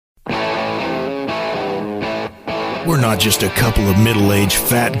We're not just a couple of middle-aged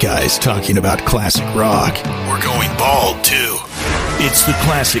fat guys talking about classic rock. We're going bald, too. It's the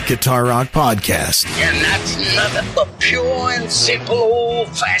Classic Guitar Rock Podcast. And that's nothing but pure and simple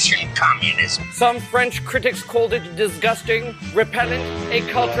old-fashioned communism. Some French critics called it disgusting, repellent, a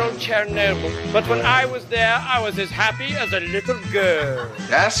cultural Chernobyl. But when I was there, I was as happy as a little girl.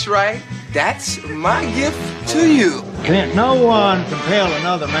 That's right. That's my gift to you. Can't no one compel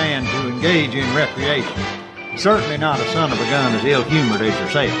another man to engage in recreation. Certainly not a son of a gun as ill-humored as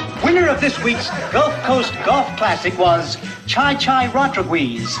yourself. Winner of this week's Gulf Coast Golf Classic was Chai Chai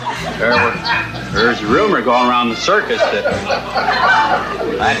Rodriguez. There's a rumor going around the circus that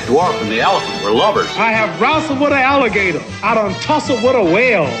that dwarf and the elephant were lovers. I have wrestled with an alligator. I done tussled with a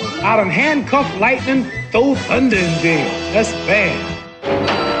whale. I done handcuffed lightning, throw thunder in jail. That's bad.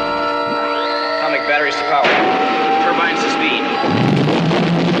 Atomic batteries to power. Turbines to speed.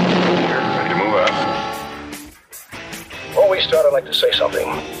 Ready to move out. Before we start, I'd like to say something.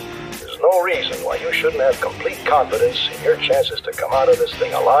 There's no reason why you shouldn't have complete confidence in your chances to come out of this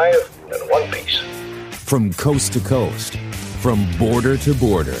thing alive and in one piece. From coast to coast, from border to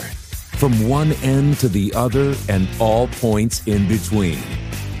border, from one end to the other and all points in between,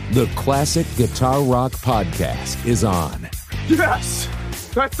 the Classic Guitar Rock Podcast is on. Yes!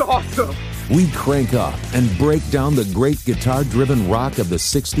 That's awesome! We crank up and break down the great guitar-driven rock of the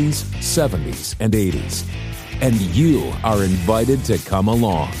 60s, 70s, and 80s. And you are invited to come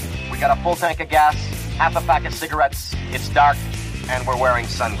along. We got a full tank of gas, half a pack of cigarettes, it's dark, and we're wearing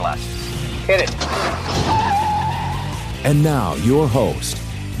sunglasses. Hit it. And now, your host,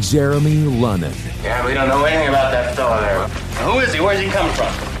 Jeremy Lunnan. Yeah, we don't know anything about that fella there. Who is he? Where's he coming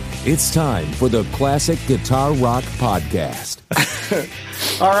from? It's time for the Classic Guitar Rock Podcast.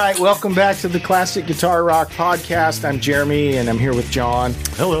 All right, welcome back to the Classic Guitar Rock Podcast. I'm Jeremy, and I'm here with John.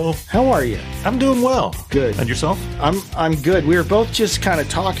 Hello. How are you? I'm doing well. Good. And yourself? I'm good. We were both just kind of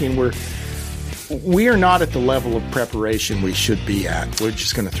talking. We are not at the level of preparation we should be at. We're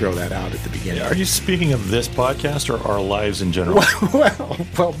just going to throw that out at the beginning. Are you speaking of this podcast or our lives in general?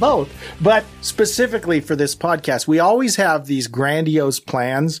 Well, both. But specifically for this podcast, we always have these grandiose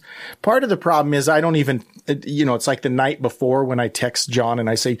plans. Part of the problem is I don't even, it's like the night before when I text John and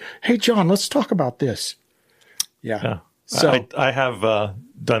I say, hey, John, let's talk about this. Yeah. So I have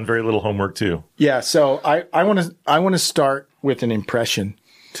done very little homework too. Yeah. So I want to start with an impression.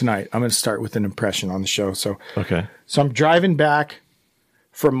 Tonight, I'm going to start with an impression on the show. So I'm driving back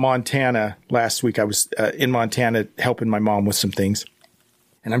from Montana last week. I was in Montana helping my mom with some things.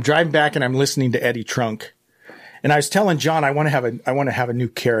 And I'm driving back and I'm listening to Eddie Trunk. And I was telling John, I want to have a new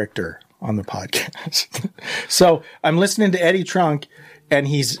character on the podcast. So I'm listening to Eddie Trunk and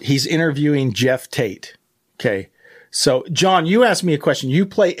he's interviewing Jeff Tate. Okay. So, John, you asked me a question. You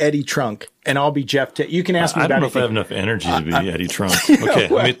play Eddie Trunk, and I'll be Jeff Tate. You can ask me about it. I don't know if I have enough energy to be Eddie Trunk. Okay,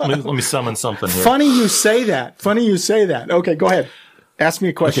 let me summon something here. Funny you say that. Okay, go ahead. Ask me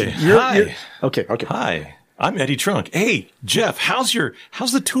a question. Okay, hi. Okay. Hi, I'm Eddie Trunk. Hey, Jeff, how's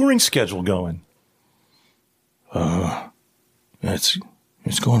the touring schedule going? It's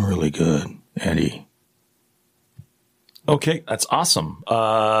going really good, Eddie. Okay, that's awesome.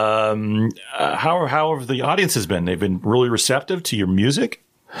 How have the audiences been? They've been really receptive to your music?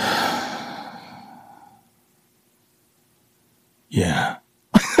 Yeah.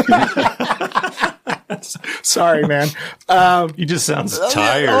 Sorry, man. You just sound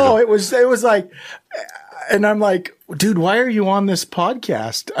tired. It was like, and I'm like, dude, why are you on this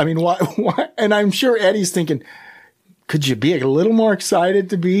podcast? I mean, why? And I'm sure Eddie's thinking, could you be a little more excited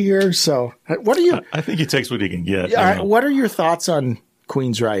to be here? So what are you? I think he takes what he can get. Yeah. What are your thoughts on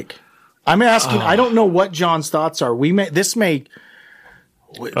Queensryche? I'm asking, I don't know what John's thoughts are. Here's my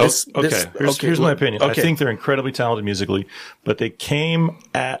opinion. I think they're incredibly talented musically, but they came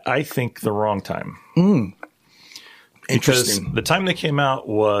at, I think, the wrong time. Interesting. Because the time they came out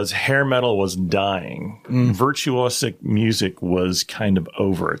was hair metal was dying. Virtuosic music was kind of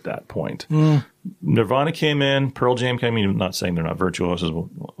over at that point. Nirvana came in, Pearl Jam came in. I'm not saying they're not virtuosos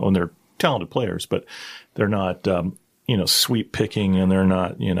when they're talented players, but they're not, sweep picking and they're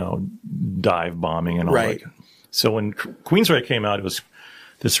not, dive bombing and all that. So when Queensryche came out, it was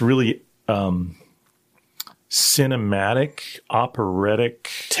this really cinematic, operatic,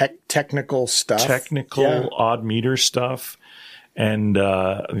 technical stuff, odd meter stuff. And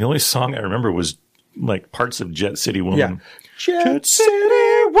the only song I remember was like parts of Jet City Woman. Yeah. Jet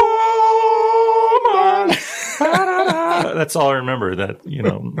City Woman. That's all I remember.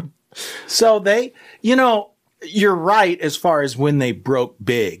 So they, you're right as far as when they broke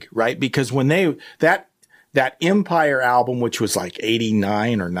big, right? Because when that Empire album, which was like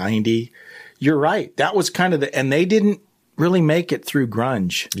 89 or 90, you're right. That was kind of and they didn't really make it through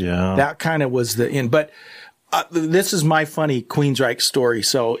grunge. Yeah. That kind of was the end. But this is my funny Queensryche story.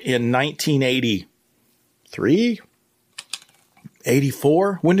 So in 1983,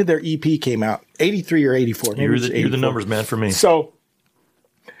 84, when did their EP came out? 83 or 84? You're the numbers man for me. So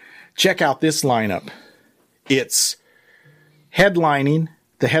check out this lineup. It's headlining,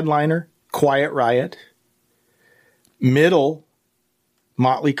 the headliner, Quiet Riot. Middle,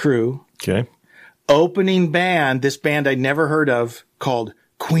 Motley Crue. Okay. Opening band, this band I'd never heard of, called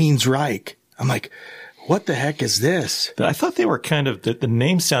Queensryche. I'm like, what the heck is this? I thought they were kind of, the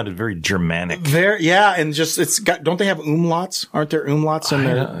name sounded very Germanic. Yeah, and just, don't they have umlauts? Aren't there umlauts in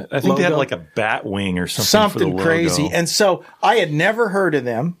their I think logo? they had like a bat wing or something for the logo. Crazy. And so I had never heard of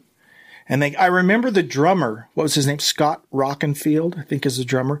them. And I remember the drummer, what was his name? Scott Rockenfield, I think is the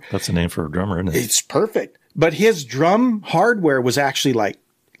drummer. That's the name for a drummer, isn't it? It's perfect. But his drum hardware was actually like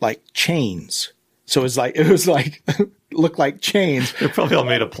chains. So it was like looked like chains. They're probably all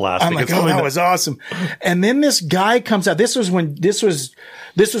made of plastic. I'm like, that was awesome. And then this guy comes out. This was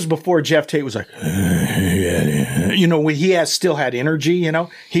before Jeff Tate was like, you know, when he still had energy, you know,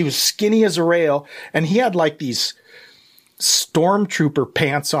 he was skinny as a rail and he had like these stormtrooper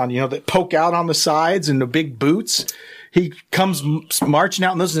pants on, you know, that poke out on the sides and the big boots. He comes marching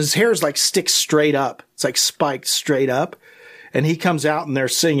out and his hair is like sticks straight up. It's like spiked straight up. And he comes out and they're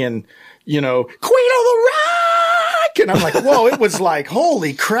singing, you know, Queen of the Rock. And I'm like, whoa, it was like,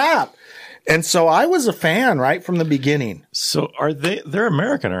 holy crap. And so I was a fan right from the beginning. So they're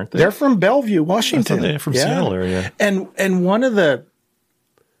American, aren't they? They're from Bellevue, Washington. They're from Seattle area. And one of the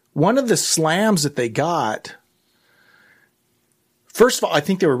slams that they got, first of all, I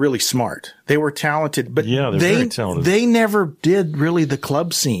think they were really smart. They were talented, but they're very talented. They never did really the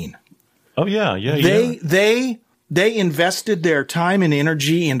club scene. Oh yeah. They invested their time and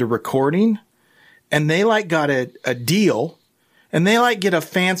energy into recording, and they got a deal, and they get a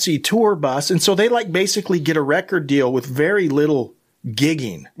fancy tour bus, and so they basically get a record deal with very little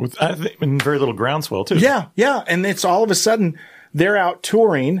gigging, and very little groundswell too. Yeah, and it's all of a sudden they're out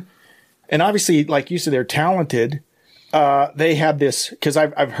touring, and obviously, like you said, they're talented. They had this because I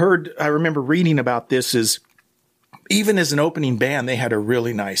remember reading about this. Is even as an opening band, they had a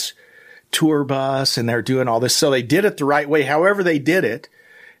really nice tour bus and they're doing all this. So they did it the right way. However they did it,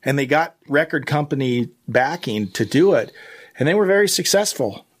 and they got record company backing to do it, and they were very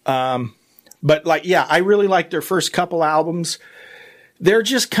successful. But I really liked their first couple albums. They're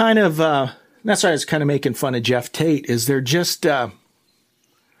just kind of, that's why I was kind of making fun of Jeff Tate, is they're just, and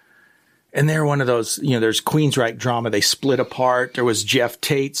they're one of those, you know, there's Queensryche drama. They split apart. There was Jeff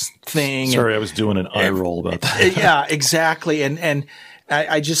Tate's thing. Sorry, I was doing an eye roll about that. Yeah, exactly. And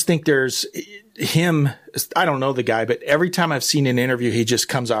I just think there's him. I don't know the guy, but every time I've seen an interview, he just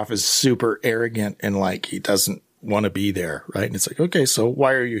comes off as super arrogant and like he doesn't want to be there. Right. And it's like, okay, so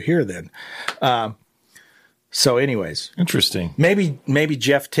why are you here then? So anyways, interesting. Maybe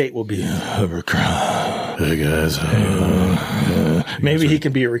Jeff Tate will be hey guys. Maybe he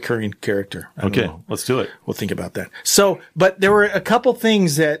can be a recurring character. Okay, let's do it. We'll think about that. So, but there were a couple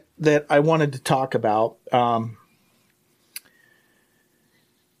things that I wanted to talk about.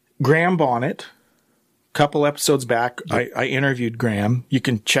 Graham Bonnet, a couple episodes back, I interviewed Graham. You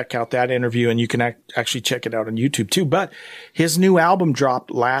can check out that interview, and you can actually check it out on YouTube too. But his new album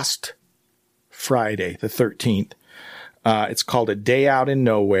dropped last Friday, the 13th. It's called A Day Out in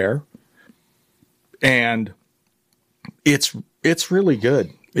Nowhere, and it's really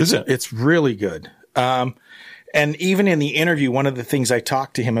good. It's really good. And even in the interview, one of the things I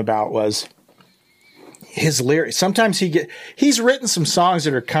talked to him about was his lyrics. Sometimes he's written some songs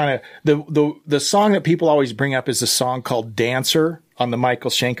that are kind of the song that people always bring up is a song called Dancer on the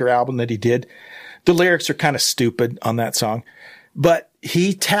Michael Schenker album that he did. The lyrics are kind of stupid on that song, but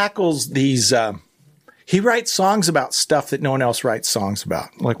he tackles these, he writes songs about stuff that no one else writes songs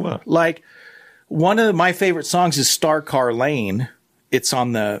about. Like what? Like one of my favorite songs is Star Car Lane. It's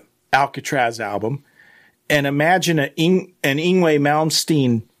on the Alcatraz album. And imagine an Yngwie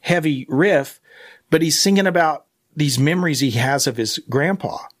Malmsteen heavy riff, but he's singing about these memories he has of his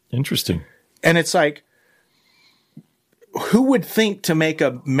grandpa. Interesting. And it's like, who would think to make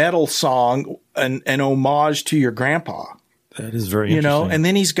a metal song an homage to your grandpa? That is very interesting. You know, and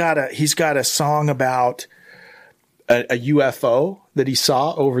then he's got a song about a UFO that he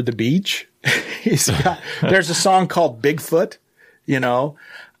saw over the beach. There's a song called Bigfoot. you know.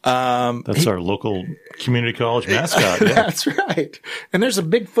 That's our local community college mascot. Yeah. That's right. And there's a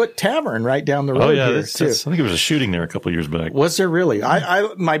Bigfoot Tavern right down the road here, too. I think there was a shooting there a couple of years back. Was there really?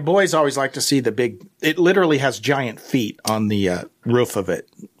 My boys always like to see the big, it literally has giant feet on the roof of it.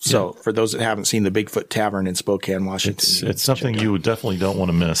 So for those that haven't seen the Bigfoot Tavern in Spokane, Washington. It's something you definitely don't want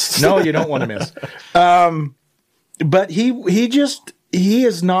to miss. No, you don't want to miss. But he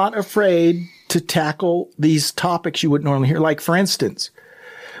is not afraid to tackle these topics you wouldn't normally hear. Like, for instance,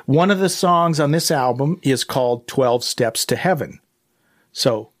 one of the songs on this album is called 12 Steps to Heaven.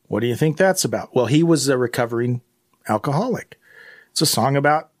 So what do you think that's about? Well, he was a recovering alcoholic. It's a song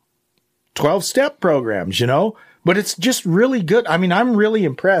about 12-step programs, you know, but it's just really good. I mean, I'm really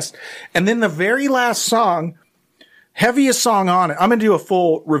impressed. And then the very last song, heaviest song on it, I'm going to do a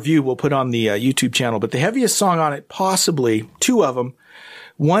full review we'll put on the YouTube channel, but the heaviest song on it, possibly two of them.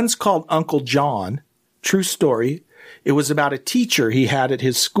 One's called Uncle John, true story. It was about a teacher he had at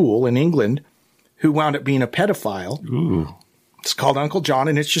his school in England who wound up being a pedophile. Ooh. It's called Uncle John,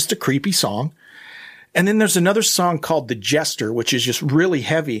 and it's just a creepy song. And then there's another song called The Jester, which is just really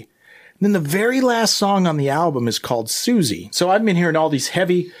heavy. And then the very last song on the album is called Susie. So I've been hearing all these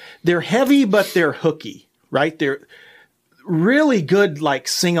they're heavy, but they're hooky, right? They're really good, like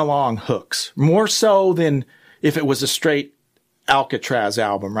sing-along hooks, more so than if it was a straight Alcatraz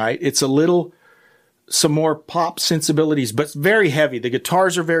album, right? It's some more pop sensibilities, but very heavy. The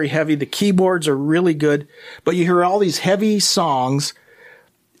guitars are very heavy. The keyboards are really good, but you hear all these heavy songs.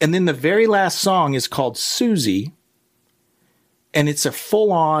 And then the very last song is called Susie, and it's a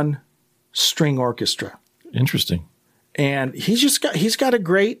full-on string orchestra. Interesting. And he's got a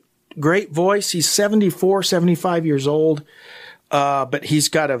great voice. He's 74, 75 years old. But he's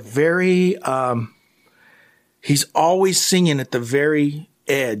got a very, he's always singing at the very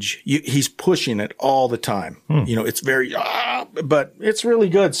edge. He's pushing it all the time. You know, it's very, but it's really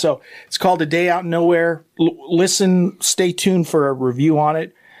good. So it's called A Day Out Nowhere. Listen, stay tuned for a review on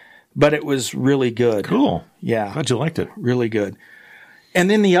it. But it was really good. Cool. Yeah. Glad you liked it. Really good. And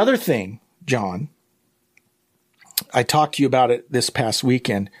then the other thing, John, I talked to you about it this past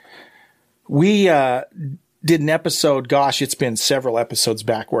weekend. We did an episode, gosh, it's been several episodes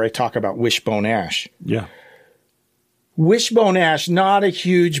back, where I talk about Wishbone Ash. Yeah. Wishbone Ash, not a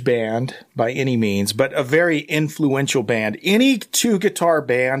huge band by any means, but a very influential band. Any two-guitar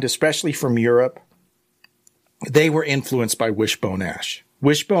band, especially from Europe, they were influenced by Wishbone Ash.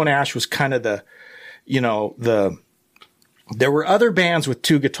 Wishbone Ash was kind of there were other bands with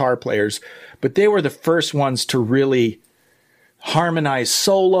two guitar players, but they were the first ones to really harmonize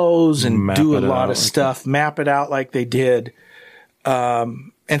solos and do a lot of stuff, map it out like they did.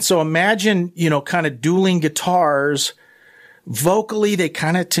 And so imagine, kind of dueling guitars. Vocally, they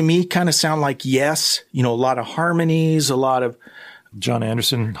to me sound like Yes. A lot of harmonies, a lot of John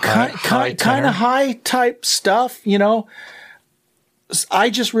Anderson, kind of high type stuff, I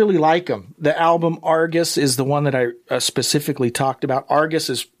just really like them. The album Argus is the one that I specifically talked about. Argus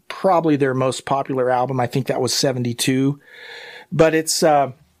is probably their most popular album. I think that was 72. But it's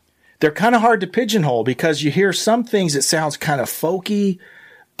they're kind of hard to pigeonhole, because you hear some things that sounds kind of folky,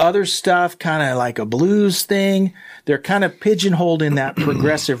 other stuff kind of like a blues thing. They're kind of pigeonholed in that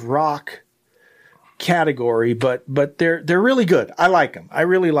progressive rock category, but they're really good. I like them. I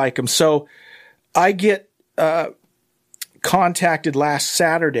really like them. So I get contacted last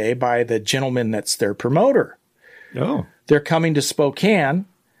Saturday by the gentleman that's their promoter. Oh. They're coming to Spokane,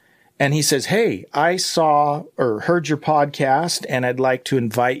 and he says, "Hey, I saw or heard your podcast, and I'd like to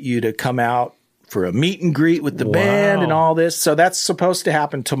invite you to come out for a meet and greet with the band and all this." So that's supposed to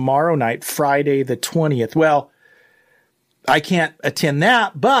happen tomorrow night, Friday the 20th. Well, I can't attend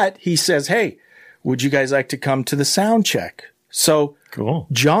that, but he says, "Hey, would you guys like to come to the sound check?" So cool.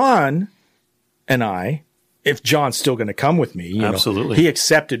 John and I, if John's still going to come with me, absolutely. He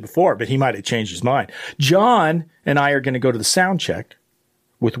accepted before, but he might have changed his mind. John and I are going to go to the sound check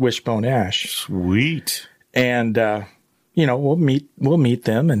with Wishbone Ash. Sweet. And, we'll meet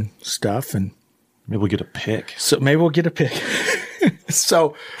them and stuff, and maybe we'll get a pick. So maybe we'll get a pick.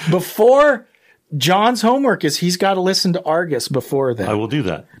 So before John's homework is he's got to listen to Argus before that. I will do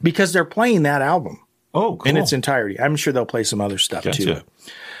that. Because they're playing that album. Oh, cool. In its entirety. I'm sure they'll play some other stuff Gotcha. too.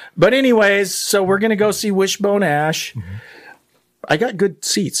 But anyways, so we're going to go see Wishbone Ash. Mm-hmm. I got good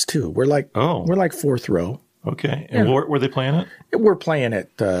seats too. We're like fourth row. Okay. And where were they playing it? We're playing at,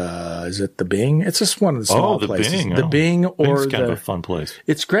 is it the Bing? It's just one of the small places. Bing. The Bing or Bing's kind of a fun place.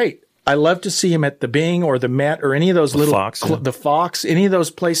 It's great. I love to see him at the Bing or the Met or any of those little Fox, the Fox. Any of those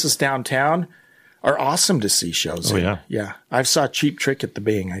places downtown are awesome to see shows. Oh, in. yeah. Yeah. I saw Cheap Trick at the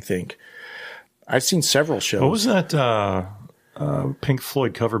Bing, I think. I've seen several shows. What was that? Pink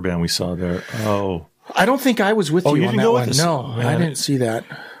Floyd cover band we saw there. Oh, I don't think I was with you you on didn't that go one. with us? No, Man. I didn't see that.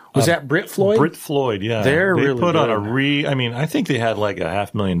 Was that Brit Floyd? Brit Floyd, yeah. They really put on good. I think they had like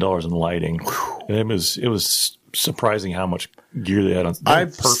 $500,000 in lighting. And it was surprising how much gear they had on. They're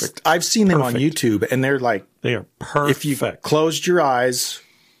perfect. I've seen them on Perfect. YouTube, and they're like, They are perfect. if you closed your eyes,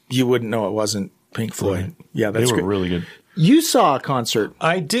 you wouldn't know it wasn't Pink Floyd. Right. Yeah, that's they were great. really good. You saw a concert.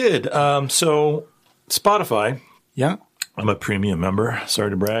 I did. So Spotify. Yeah. I'm a premium member. Sorry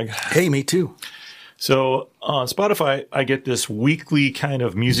to brag. Hey, me too. So on Spotify, I get this weekly kind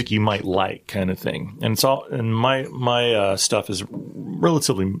of music you might like kind of thing, and it's all. And my stuff is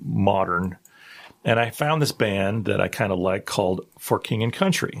relatively modern, and I found this band that I kind of like called For King and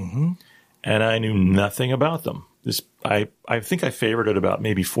Country, and I knew nothing about them. I think I favorited about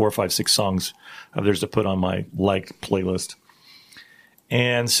maybe 4 or 5, 6 songs of theirs to put on my liked playlist,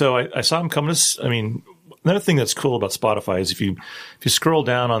 and so I saw them coming to. I mean. Another thing that's cool about Spotify is if you scroll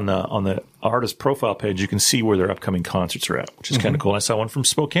down on the artist profile page, you can see where their upcoming concerts are at, which is kind of cool. I saw one from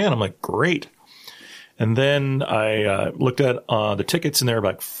Spokane. I'm like, great. And then I looked at the tickets, and they're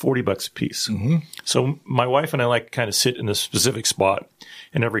about $40 a piece. So my wife and I like kind of sit in a specific spot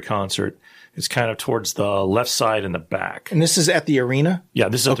in every concert. It's kind of towards the left side and the back. And this is at the arena? Yeah,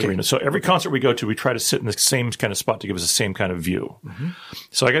 this is at the arena. So every concert we go to, we try to sit in the same kind of spot to give us the same kind of view.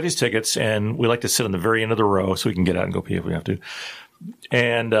 So I got these tickets, and we like to sit on the very end of the row so we can get out and go pee if we have to.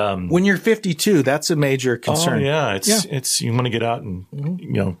 And when you're 52, that's a major concern. Oh, yeah. It's you want to get out and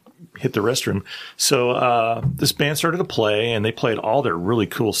hit the restroom. So this band started to play, and they played all their really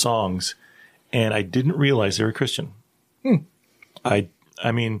cool songs, and I didn't realize they were Christian. I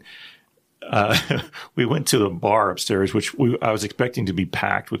mean. We went to the bar upstairs, which I was expecting to be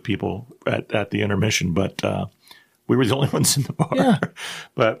packed with people at the intermission, but we were the only ones in the bar. Yeah.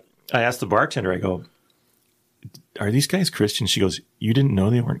 But I asked the bartender, I go, are these guys Christian? She goes, you didn't know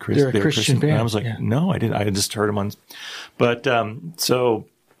they weren't Christian? They're a Christian band. And I was like, no, I didn't. I just heard them on. But so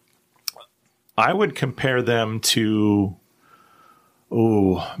I would compare them to,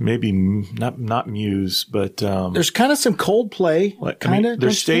 maybe not Muse, but there's kind of some Coldplay.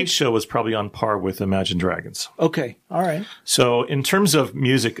 Their stage show was probably on par with Imagine Dragons. Okay, all right. So in terms of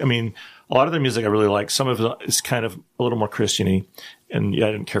music, I mean, a lot of their music I really like. Some of it is kind of a little more Christian-y, and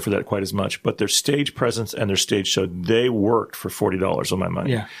I didn't care for that quite as much. But their stage presence and their stage show, they worked for $40 on my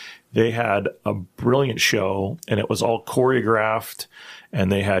money. Yeah. They had a brilliant show, and it was all choreographed,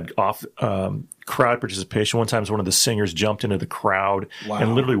 and they had crowd participation. One time, one of the singers jumped into the crowd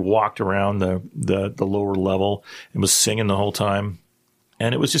and literally walked around the lower level and was singing the whole time.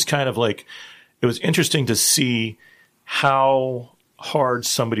 And it was just kind of like, it was interesting to see how hard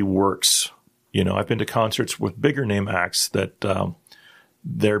somebody works. You know, I've been to concerts with bigger name acts that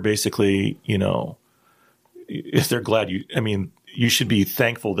they're basically, if they're glad you should be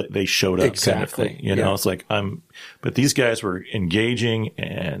thankful that they showed up. Exactly. Kind of thing. It's like but these guys were engaging,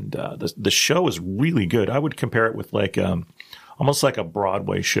 and the show is really good. I would compare it with like almost like a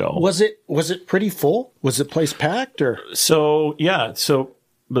Broadway show. Was it pretty full? Was the place packed or? So yeah,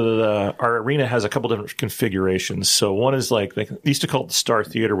 our arena has a couple different configurations. So one is like they used to call it the Star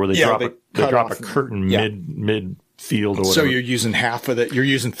Theater, where they drop a curtain mid field or whatever. So you're using half of it. You're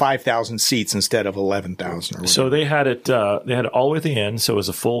using 5,000 seats instead of 11,000. So they had it. They had it all the way at the end, so it was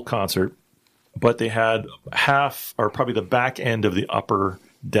a full concert. But they had half, or probably the back end of the upper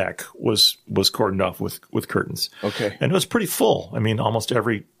deck was cordoned off with curtains. Okay, and it was pretty full. I mean, almost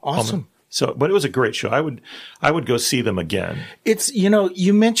every awesome. But it was a great show. I would go see them again. It's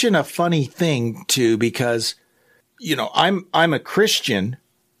you mention a funny thing too, because I'm a Christian,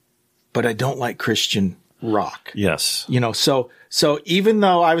 but I don't like Christian rock. Yes. So even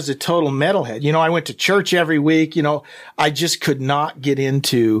though I was a total metalhead, I went to church every week, I just could not get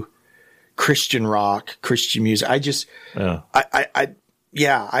into Christian rock, Christian music. I just, I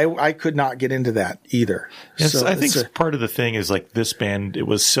could not get into that either. Yes, so I think part of the thing is like this band, it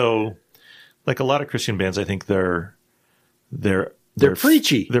was so, like a lot of Christian bands, I think they're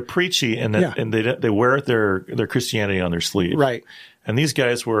preachy. They're preachy, and they wear their Christianity on their sleeve. Right. And these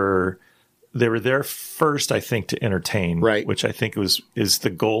guys were there first, I think, to entertain. Right. Which I think is the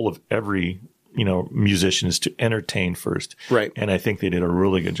goal of every musician, is to entertain first. Right. And I think they did a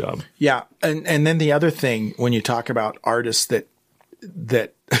really good job. Yeah. And then the other thing, when you talk about artists that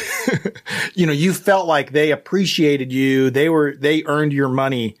you felt like they appreciated you, they earned your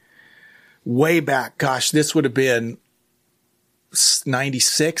money way back. Gosh, this would have been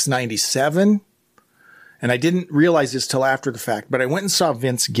 96, 97. And I didn't realize this till after the fact, but I went and saw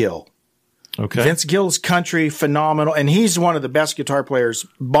Vince Gill Okay. Vince Gill's country, phenomenal. And he's one of the best guitar players,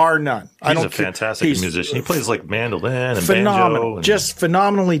 bar none. He's a fantastic musician. He plays like mandolin and phenomenal, banjo. And just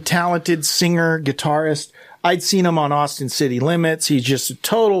phenomenally talented singer, guitarist. I'd seen him on Austin City Limits. He's just a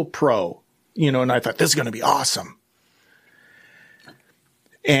total pro, and I thought, this is going to be awesome.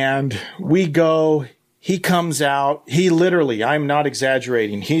 And we go, he comes out, he literally, I'm not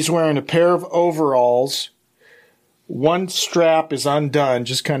exaggerating, he's wearing a pair of overalls. One strap is undone,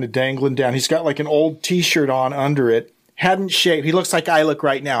 just kind of dangling down. He's got like an old t-shirt on under it. Hadn't shaved. He looks like I look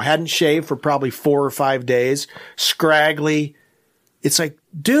right now. Hadn't shaved for probably 4 or 5 days. Scraggly. It's like,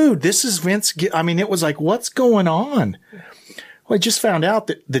 dude, this is Vince. I mean, it was like, what's going on? Well, I just found out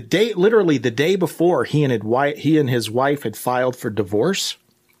that literally the day before, he and his wife had filed for divorce.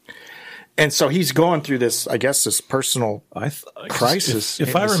 And so he's going through this, I guess, this personal crisis.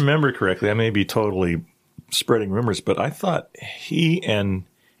 If I remember correctly, I may be totally spreading rumors, but I thought he and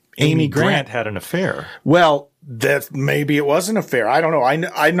Amy Grant had an affair. Well, that maybe it was an affair. I don't know.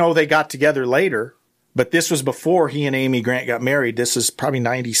 I know they got together later, but this was before he and Amy Grant got married. This is probably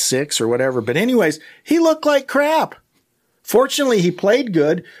 96 or whatever. But anyways, he looked like crap. Fortunately, he played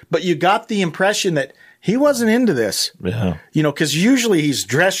good, but you got the impression that he wasn't into this. Yeah. Because usually he's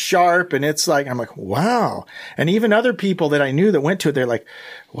dressed sharp and it's like, I'm like, wow. And even other people that I knew that went to it, they're like,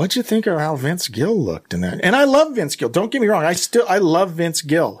 what'd you think of how Vince Gill looked in that? And I love Vince Gill. Don't get me wrong. I love Vince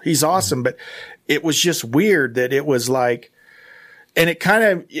Gill. He's awesome. But it was just weird that it was like, and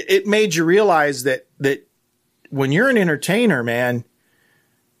it made you realize that when you're an entertainer, man,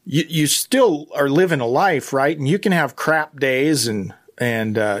 you still are living a life, right? And you can have crap days and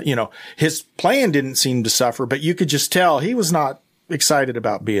his playing didn't seem to suffer, but you could just tell he was not excited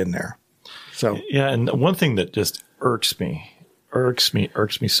about being there. So yeah, and one thing that just irks me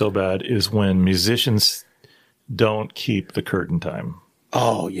so bad is when musicians don't keep the curtain time.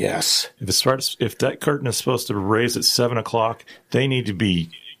 Oh yes. If that curtain is supposed to raise at 7:00, they need to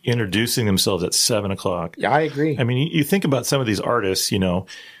be introducing themselves at 7:00. Yeah, I agree. I mean, you think about some of these artists,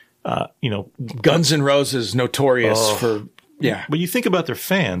 Guns N' Roses, notorious for. Yeah. But you think about their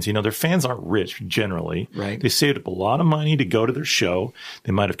fans, their fans aren't rich generally. Right. They saved up a lot of money to go to their show.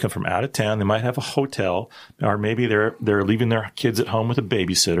 They might have come from out of town. They might have a hotel, or maybe they're leaving their kids at home with a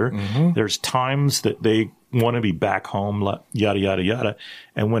babysitter. Mm-hmm. There's times that they want to be back home, yada, yada, yada.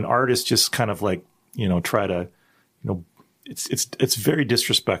 And when artists just kind of like, try to, it's very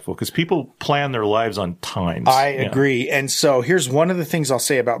disrespectful because people plan their lives on times. I agree. And so here's one of the things I'll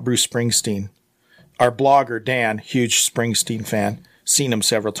say about Bruce Springsteen. Our blogger, Dan, huge Springsteen fan, seen him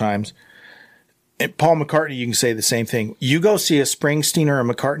several times. And Paul McCartney, you can say the same thing. You go see a Springsteen or a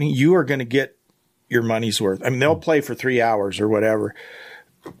McCartney, you are going to get your money's worth. I mean, they'll play for 3 hours or whatever.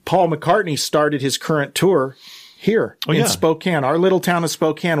 Paul McCartney started his current tour here in Spokane. Our little town of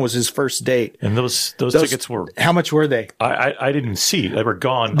Spokane was his first date. And those tickets were... How much were they? I didn't see. They were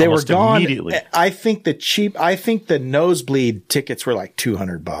gone immediately. I think the nosebleed tickets were like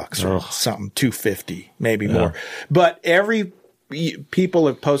 $200 or something, $250, maybe more. But people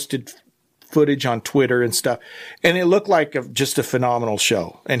have posted footage on Twitter and stuff, and it looked like just a phenomenal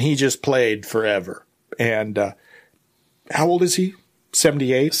show. And he just played forever. And how old is he?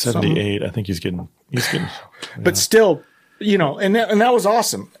 78? 78. I think he's getting... But still, and that was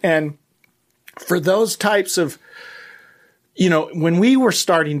awesome. And for those types of, when we were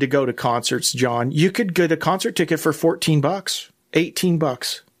starting to go to concerts, John, you could get a concert ticket for $14,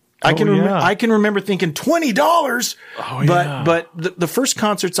 $18. I can remember thinking $20. Oh, yeah. But the first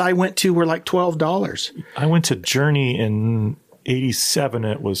concerts I went to were like $12. I went to Journey in '87.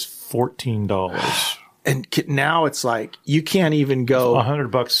 It was $14. And now it's like you can't even go.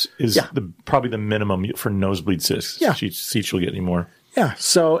 $100 is probably the minimum for nosebleed seats. Yeah. Seats you'll get anymore. Yeah.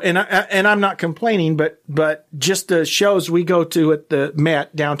 So, and I'm not complaining, but just the shows we go to at the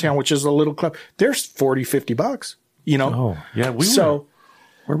Met downtown, which is a little club, there's $40, $50. Oh yeah.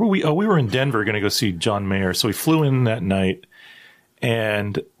 Where were we? Oh, we were in Denver going to go see John Mayer. So we flew in that night,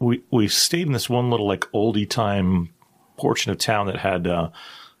 and we stayed in this one little like oldie time portion of town that had.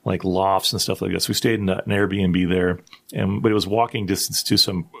 Like lofts and stuff like that. So we stayed in an Airbnb there, but it was walking distance to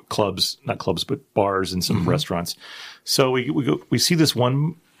some clubs, not clubs, but bars and some restaurants. So we see this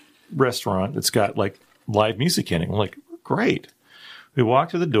one restaurant that's got like live music in it. We're like, great. We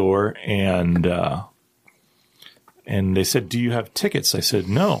walked to the door and they said, "Do you have tickets?" I said,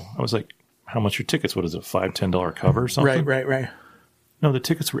 "No." I was like, "How much are tickets? What is it, $5, $10 cover or something?" Right. No, the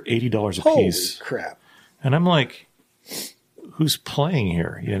tickets were $80 a Holy piece. Crap. And I'm like, who's playing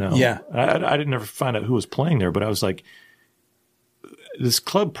here? Yeah. I didn't ever find out who was playing there, but I was like, this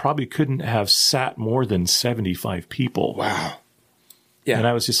club probably couldn't have sat more than 75 people. Wow. Yeah. And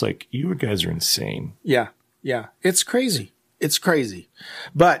I was just like, you guys are insane. Yeah. Yeah. It's crazy. It's crazy.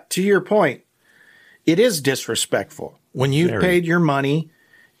 But to your point, it is disrespectful when you've paid your money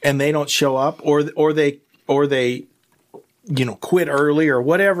and they don't show up or they quit early or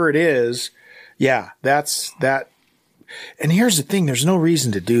whatever it is. Yeah, that's that. And here's the thing. There's no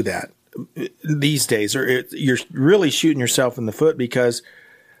reason to do that these days, or you're really shooting yourself in the foot, because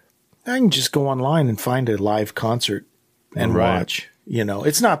I can just go online and find a live concert and watch.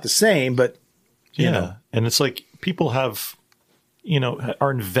 It's not the same, but you know. And it's like people have,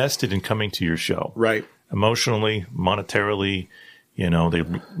 are invested in coming to your show. Right. Emotionally, monetarily, a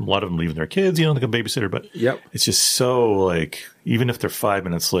lot of them leaving their kids, like a babysitter, but it's just so like, even if they're 5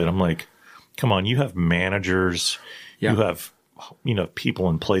 minutes late, I'm like, come on, you have managers, you have, people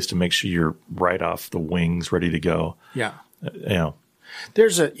in place to make sure you're right off the wings, ready to go. Yeah.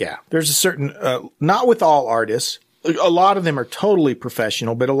 There's a certain, not with all artists, a lot of them are totally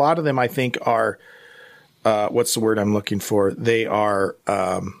professional, but a lot of them I think are, what's the word I'm looking for? They are,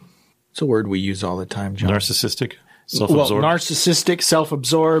 it's a word we use all the time, John. Narcissistic? Self-absorbed? Well, narcissistic,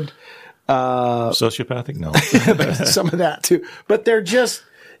 self-absorbed. Sociopathic? No. Some of that too. But they're just,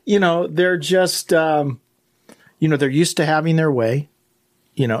 they're used to having their way,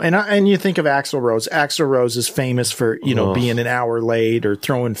 and you think of Axl Rose. Axl Rose is famous for, being an hour late or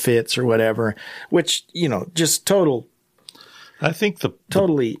throwing fits or whatever, which, just I think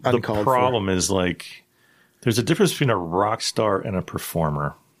totally the uncalled problem for. is like, there's a difference between a rock star and a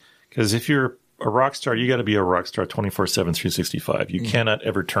performer. Because if you're a rock star, you got to be a rock star 24/7, 365. You cannot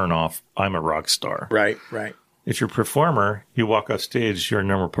ever turn off, I'm a rock star. Right, right. If you're a performer, you walk off stage, you're a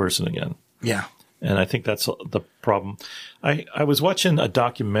normal person again. Yeah. And I think that's the problem. I was watching a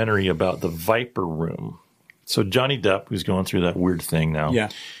documentary about the Viper Room. So Johnny Depp, who's going through that weird thing now,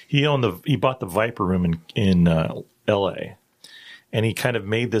 he bought the Viper Room in L.A., and he kind of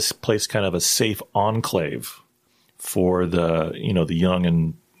made this place kind of a safe enclave for the the young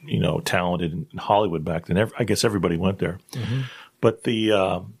and talented in Hollywood back then. I guess everybody went there. Mm-hmm. But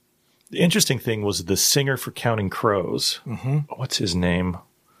the interesting thing was the singer for Counting Crows. Mm-hmm. What's his name?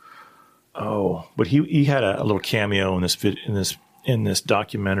 Oh, but he had a little cameo in this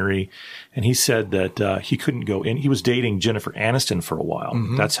documentary, and he said that he couldn't go in. He was dating Jennifer Aniston for a while.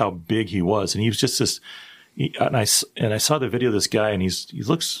 Mm-hmm. That's how big he was, and he was just this. And I saw the video of this guy, and he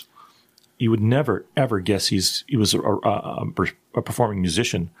looks. You would never ever guess he was a performing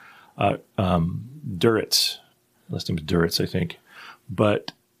musician. Duritz, last name is Duritz, I think,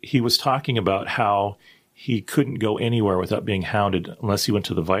 but he was talking about how he couldn't go anywhere without being hounded unless he went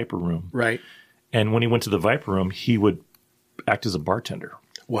to the Viper Room. Right. And when he went to the Viper Room, he would act as a bartender.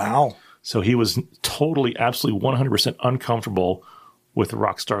 Wow. So he was totally, absolutely 100% uncomfortable with the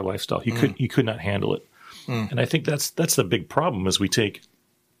rock star lifestyle. He could not handle it. And I think that's the big problem is we take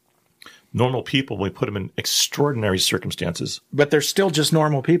normal people, we put them in extraordinary circumstances. But they're still just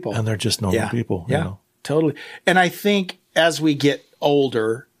normal people. And they're just normal people. Yeah, totally. And I think as we get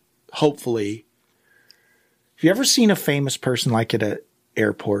older, hopefully, have you ever seen a famous person like at an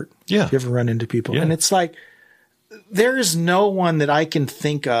airport? Yeah. Have you ever run into people? Yeah. And it's like, there is no one that I can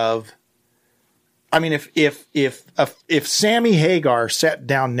think of. I mean, if Sammy Hagar sat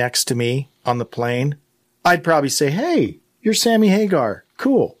down next to me on the plane, I'd probably say, "Hey, you're Sammy Hagar.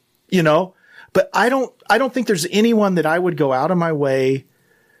 Cool." But I don't think there's anyone that I would go out of my way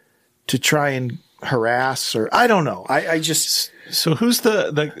to try and harass, or I don't know. I just. So who's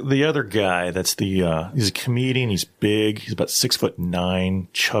the other guy? That's he's a comedian. He's big. He's about 6'9",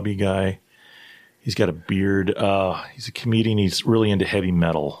 chubby guy. He's got a beard. He's a comedian. He's really into heavy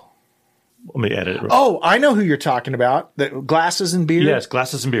metal. Let me edit it. Oh, I know who you're talking about. The glasses and beard. Yes,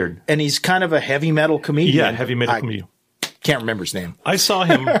 glasses and beard. And he's kind of a heavy metal comedian. Yeah, heavy metal comedian. Can't remember his name. I saw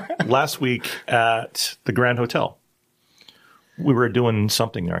him last week at the Grand Hotel. We were doing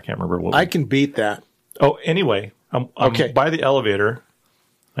something there. I can't remember what. I can beat that. Oh, anyway, I'm by the elevator.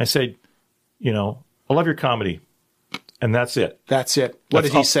 I said, I love your comedy. And that's it. That's it. What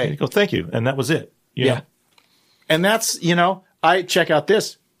did he say? He goes, thank you. And that was it. You know? And that's, I check out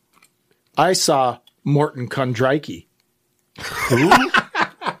this. I saw Morton Kondryke. Who?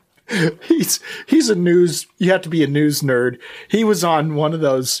 He's a news, you have to be a news nerd. He was on one of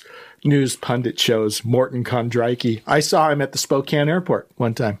those news pundit shows, Morton Kondryke. I saw him at the Spokane airport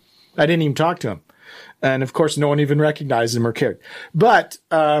one time. I didn't even talk to him. And of course, no one even recognized him or cared. But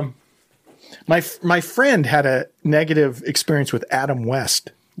my friend had a negative experience with Adam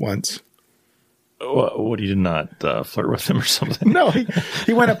West once. What, he did not flirt with him or something? No,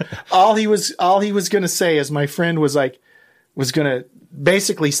 he went up. All he was going to say is my friend was going to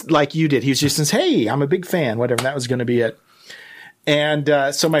basically like you did. He was just saying, "Hey, I'm a big fan," whatever. That was going to be it.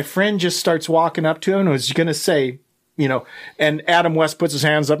 And so my friend just starts walking up to him and was going to say, and Adam West puts his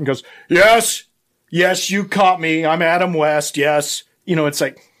hands up and goes, yes, you caught me. I'm Adam West. Yes. It's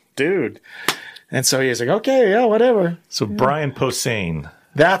like, dude. And so he's like, okay, yeah, whatever. So Brian Posehn.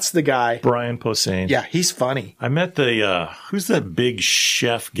 That's the guy. Brian Posehn. Yeah, he's funny. I met who's that big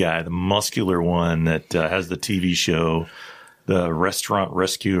chef guy, the muscular one that has the TV show, the Restaurant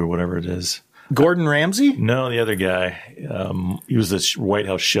Rescue or whatever it is. Gordon Ramsay? No, the other guy. He was the White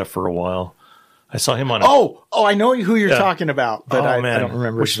House chef for a while. I saw him on. I know who you're talking about, but I don't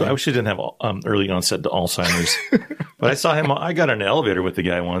remember. I wish I didn't have early onset to Alzheimer's. But I saw him. I got in an elevator with the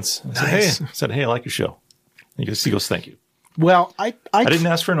guy once. I said, hey, I like your show. And he goes, thank you. Well, I didn't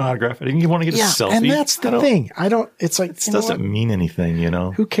ask for an autograph. I didn't want to get a selfie. And that's the thing. It's like, it doesn't mean anything,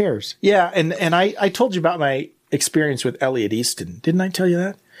 Who cares? Yeah. And I told you about my experience with Elliot Easton. Didn't I tell you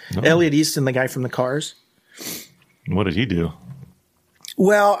that? No. Elliot Easton, the guy from the Cars. What did he do?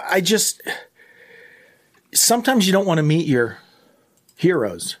 Well, sometimes you don't want to meet your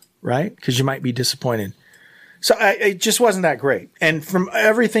heroes, right? Because you might be disappointed. So it just wasn't that great. And from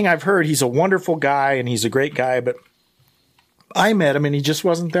everything I've heard, he's a wonderful guy and he's a great guy, but I met him and he just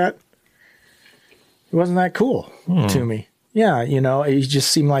wasn't that cool to me. Yeah. He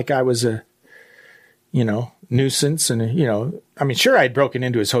just seemed like I was a, nuisance and, sure, I'd broken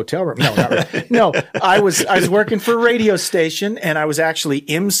into his hotel room. No, not really. No, I was working for a radio station and I was actually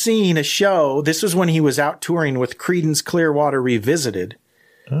emceeing a show. This was when he was out touring with Creedence Clearwater Revisited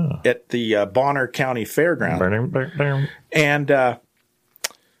at the Bonner County Fairground. And, I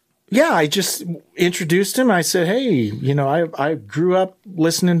just introduced him. I said, hey, I grew up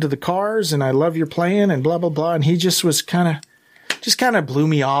listening to the Cars and I love your playing and blah, blah, blah. And he just was kind of blew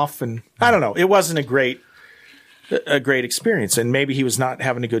me off. And I don't know. It wasn't a great experience. And maybe he was not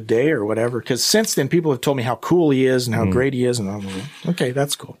having a good day or whatever. Because since then, people have told me how cool he is and how great he is. And I'm like, okay,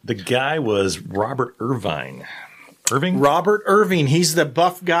 that's cool. The guy was Robert Irving. Robert Irving. He's the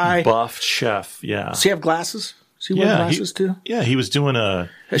buff guy. Buff chef, yeah. Does he have glasses? Does he wear glasses too? Yeah, he was doing a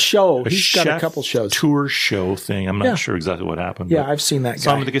show. He's got a couple shows. Tour show thing. I'm not sure exactly what happened. Yeah, I've seen that guy.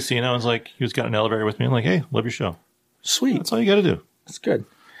 Saw him at the casino. I was like, he got in an elevator with me. I'm like, hey, love your show. Sweet. That's all you got to do. That's good.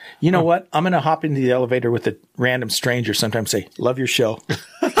 You know what? I'm going to hop into the elevator with a random stranger sometimes, say, love your show.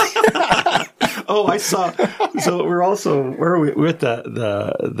 I saw. So where are we? We're at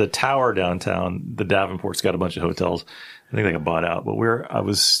the tower downtown. The Davenport's got a bunch of hotels. I think they got bought out. But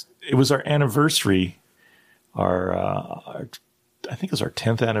it was our anniversary. I think it was our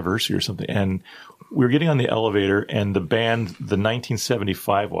 10th anniversary or something. And we were getting on the elevator and the band, the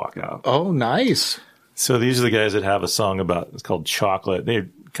 1975 walk out. Oh, nice. So these are the guys that have a song it's called Chocolate. They're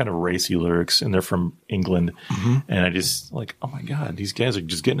kind of racy lyrics and they're from England. Mm-hmm. And I just oh my God, these guys are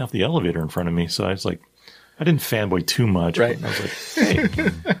just getting off the elevator in front of me. So I was like, I didn't fanboy too much. Right. I was like, hey,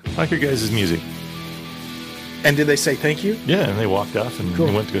 I like your guys' music. And did they say thank you? Yeah. And they walked off and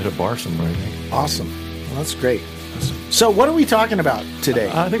we went to go hit a bar somewhere, I think. Awesome. Well, that's great. So what are we talking about today?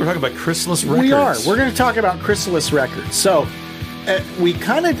 I think we're talking about Chrysalis Records. We are. We're going to talk about Chrysalis Records. So we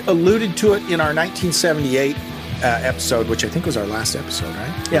kind of alluded to it in our 1978 episode, which I think was our last episode,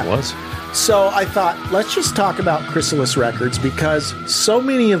 right? Yeah. It was. So I thought, let's just talk about Chrysalis Records because so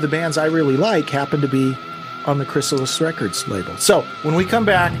many of the bands I really like happen to be on the Chrysalis Records label. So when we come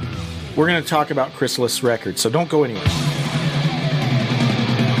back, we're going to talk about Chrysalis Records. So don't go anywhere.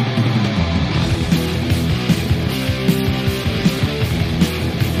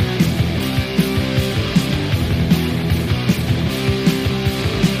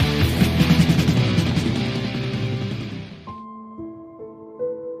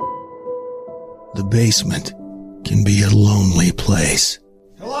 The basement can be a lonely place.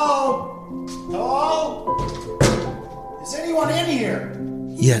 Hello? Hello? Is anyone in here?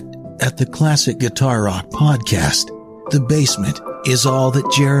 Yet, at the Classic Guitar Rock podcast, the basement is all that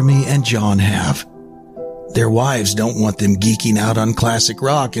Jeremy and John have. Their wives don't want them geeking out on classic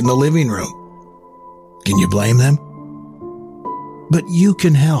rock in the living room. Can you blame them? But you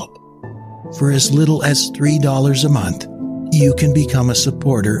can help. For as little as $3 a month, you can become a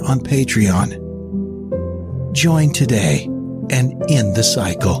supporter on Patreon. Join today and end the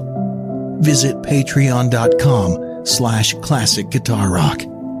cycle. Visit patreon.com/classic guitar rock.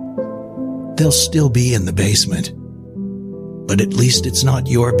 They'll still be in the basement, but at least it's not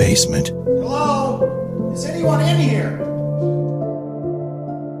your basement. Hello? Is anyone in here?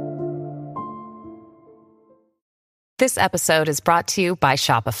 This episode is brought to you by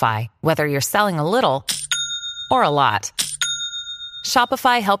Shopify. Whether you're selling a little or a lot,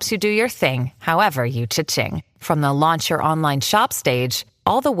 Shopify helps you do your thing, however you cha-ching. From the launch your online shop stage,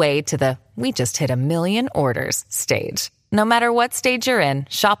 all the way to the we just hit 1 million orders stage. No matter what stage you're in,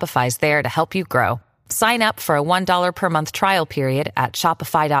 Shopify's there to help you grow. Sign up for a $1 per month trial period at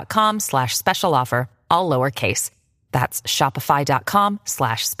shopify.com/special offer, all lowercase. That's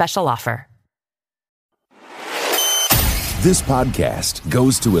shopify.com/special offer. This podcast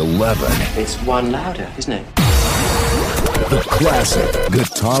goes to 11. It's one louder, isn't it? The Classic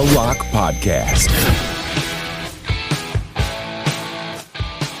Guitar Rock Podcast.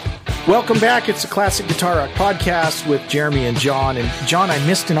 Welcome back. It's the Classic Guitar Rock Podcast with Jeremy and John. And John, I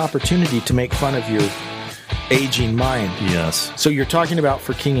missed an opportunity to make fun of your aging mind. Yes. So you're talking about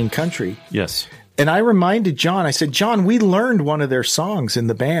For King and Country. Yes. And I reminded John, I said, John, we learned one of their songs in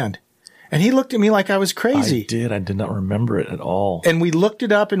the band. And he looked at me like I was crazy. I did. I did not remember it at all. And we looked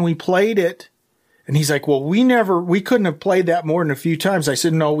it up and we played it. And he's like, well, we couldn't have played that more than a few times. I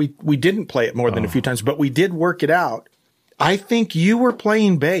said, no, we didn't play it more than a few times, but we did work it out. I think you were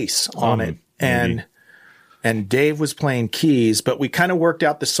playing bass on it, and Dave was playing keys, but we kind of worked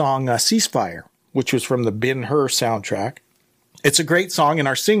out the song Ceasefire, which was from the Ben-Hur soundtrack. It's a great song, and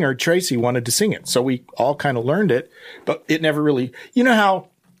our singer, Tracy, wanted to sing it, so we all kind of learned it, but it never really, you know how,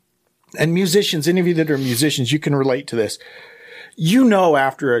 and musicians, any of you that are musicians, you can relate to this. You know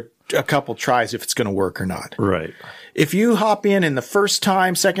after a couple tries if it's going to work or not. Right. If you hop in the first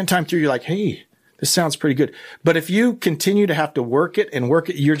time, second time through, you're like, hey, this sounds pretty good. But if you continue to have to work it,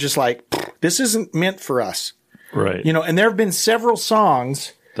 you're just like, this isn't meant for us. Right. You know, and there have been several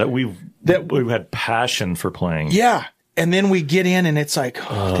songs that we've had passion for playing. Yeah. And then we get in and it's like,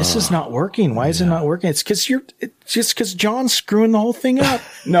 this is not working. Why is it not working? It's just because John's screwing the whole thing up.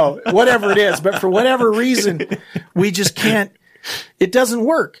 No, whatever it is. But for whatever reason, we just can't, it doesn't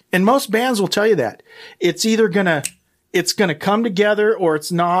work. And most bands will tell you that. It's either it's gonna come together or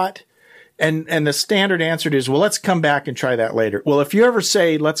it's not. And the standard answer is, well, let's come back and try that later. Well, if you ever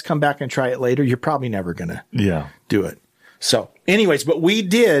say, let's come back and try it later, you're probably never going to do it. So anyways, but we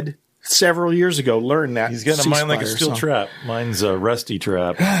did several years ago learn that. He's got a mind like a steel trap. Mine's a rusty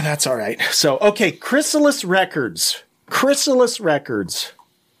trap. That's all right. So, okay. Chrysalis Records.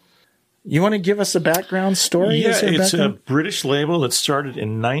 You want to give us a background story? Yeah, it's a British label that started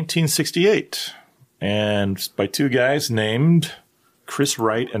in 1968 and by two guys named Chris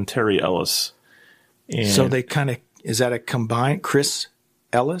Wright and Terry Ellis. And so they is that a combined Chris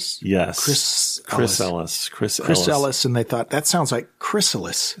Ellis? Yes. Chris Ellis. And they thought, that sounds like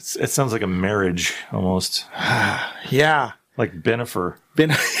chrysalis. It sounds like a marriage almost. Yeah. Like Benifer.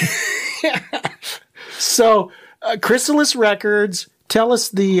 So, Chrysalis Records, tell us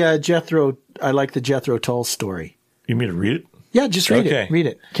the Jethro Tull story. You mean to read it? Yeah, just read it. Read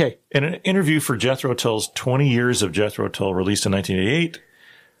it. Okay. In an interview for Jethro Tull's 20 Years of Jethro Tull, released in 1988,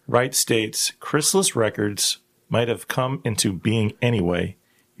 Wright states, Chrysalis Records might have come into being anyway.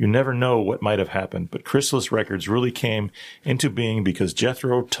 You never know what might have happened, but Chrysalis Records really came into being because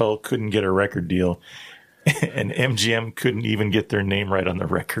Jethro Tull couldn't get a record deal, and MGM couldn't even get their name right on the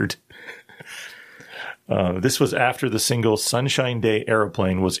record. This was after the single Sunshine Day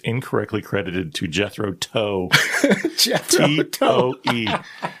Aeroplane was incorrectly credited to Jethro Tull. Jethro Tull. T-O-E.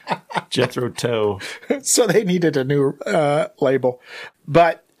 Jethro Tull. So they needed a new label.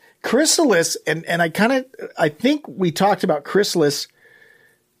 But Chrysalis, and I think we talked about Chrysalis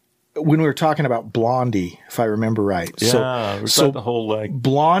when we were talking about Blondie, if I remember right. Yeah, so the whole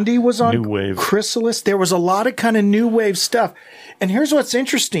Blondie was on new wave. Chrysalis. There was a lot of kind of new wave stuff. And here's what's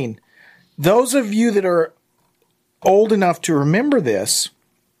interesting. Those of you that are old enough to remember this,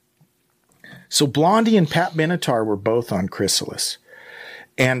 so Blondie and Pat Benatar were both on Chrysalis.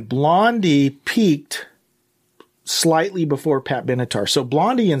 And Blondie peaked slightly before Pat Benatar. So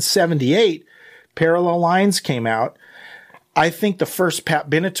Blondie in 78, Parallel Lines came out. I think the first Pat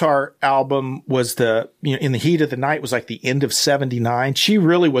Benatar album was In the Heat of the Night was like the end of 79. She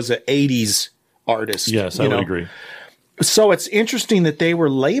really was an 80s artist. Yes, I would agree. So it's interesting that they were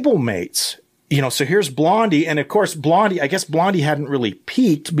label mates. So here's Blondie. And of course, I guess Blondie hadn't really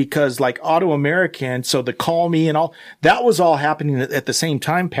peaked because like Auto American, so the Call Me and all, that was all happening at the same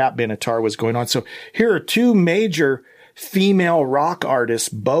time Pat Benatar was going on. So here are two major female rock artists,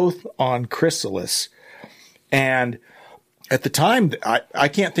 both on Chrysalis. And at the time, I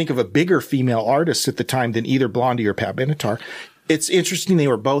can't think of a bigger female artist at the time than either Blondie or Pat Benatar. It's interesting they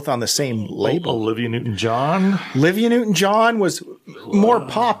were both on the same label. Olivia Newton-John. Olivia Newton-John was more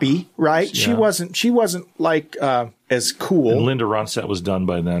poppy, right? Yeah. She wasn't like as cool. And Linda Ronstadt was done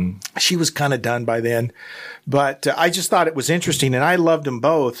by then. She was kind of done by then. But I just thought it was interesting, and I loved them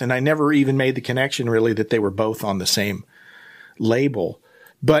both, and I never even made the connection really that they were both on the same label.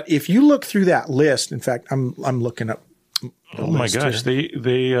 But if you look through that list, in fact, I'm looking up the list. Oh my gosh, here.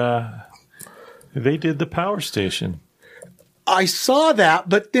 they did the Power Station. I saw that,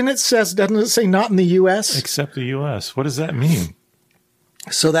 but then doesn't it say not in the U.S.? Except the U.S. What does that mean?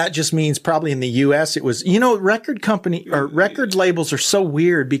 So that just means probably in the U.S. it was, record company or record labels are so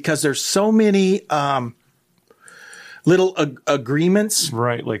weird because there's so many little agreements.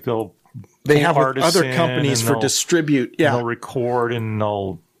 Right. Like they have with other companies for distribute. Yeah. They'll record and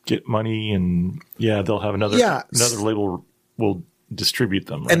they'll get money and they'll have another label will distribute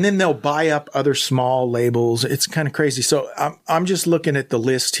them. Right? And then they'll buy up other small labels. It's kind of crazy. So I'm just looking at the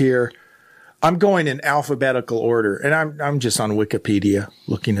list here. I'm going in alphabetical order, and I'm just on Wikipedia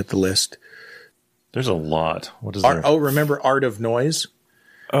looking at the list. There's a lot. What is there? Oh, remember Art of Noise?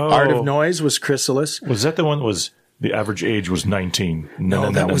 Oh. Art of Noise was Chrysalis. Was that the one that was the average age was 19? No,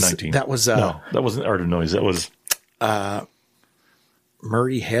 that was 19. That was no, that wasn't Art of Noise. That was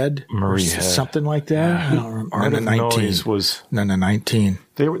Murray Head, something like that. Yeah. Art of 19 Noise was 19.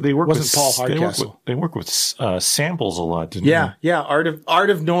 They worked wasn't with Paul Hardcastle. They work with samples a lot, didn't they? Yeah. Art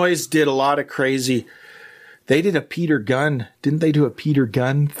of Noise did a lot of crazy. They did a Peter Gunn. Didn't they do a Peter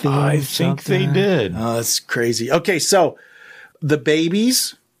Gunn theme? I think they did. Oh, that's crazy. Okay, so the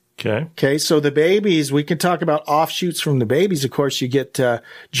Babies. Okay. So the Babies, we can talk about offshoots from the Babies. Of course, you get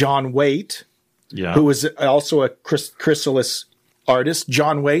John Waite, who was also a Chrysalis artist,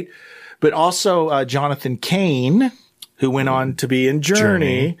 John Waite, but also Jonathan Cain, who went on to be in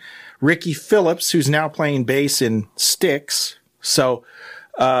Journey. Ricky Phillips, who's now playing bass in Styx. So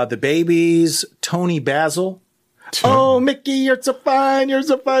the Babies, Tony Basil. Oh, Mickey, you're so fine. You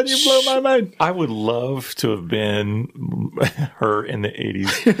blow my mind. I would love to have been her in the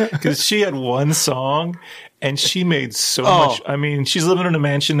 80s because she had one song and she made so much. I mean, she's living in a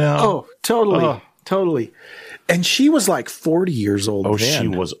mansion now. Oh, totally. And she was like 40 years old. Oh,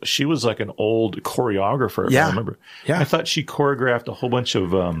 then. she was like an old choreographer. If I remember. Yeah. I thought she choreographed a whole bunch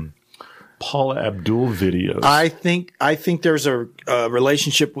of Paula Abdul videos. I think there's a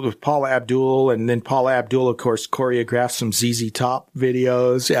relationship with Paula Abdul, and then Paula Abdul, of course, choreographed some ZZ Top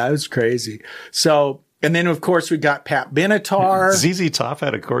videos. Yeah, it was crazy. So, and then of course we got Pat Benatar. ZZ Top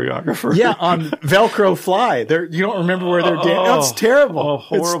had a choreographer. Yeah, on Velcro Fly. You don't remember where they're dancing? Oh, it's terrible. Oh,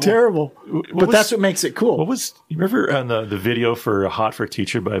 horrible. It's terrible. But that's what makes it cool. You remember on the video for Hot for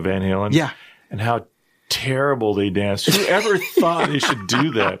Teacher by Van Halen? Yeah. And how terrible they danced. Whoever thought they should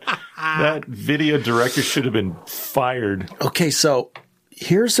do that? That video director should have been fired. Okay, so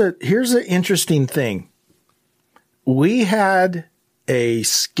here's an interesting thing. We had a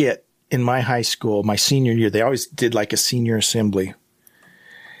skit in my high school, my senior year. They always did like a senior assembly.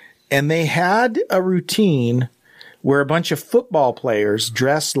 And they had a routine where a bunch of football players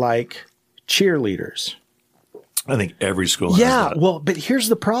dressed like cheerleaders. I think every school has that. Well, but here's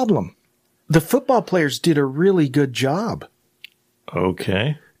the problem. The football players did a really good job.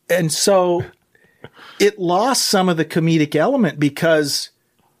 Okay. And so it lost some of the comedic element because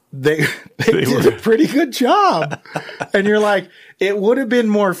they did a pretty good job. And you're like, it would have been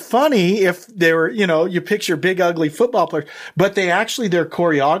more funny if they were, you picture big, ugly football players, but their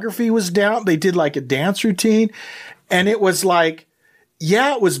choreography was down. They did like a dance routine. And it was like,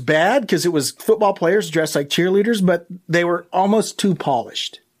 it was bad because it was football players dressed like cheerleaders, but they were almost too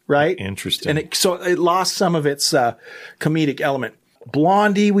polished. Right? Interesting. And so it lost some of its comedic element.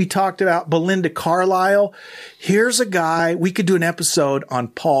 Blondie, we talked about. Belinda Carlisle. Here's a guy, we could do an episode on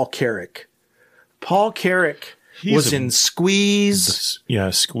Paul Carrick. Paul Carrick was in Squeeze.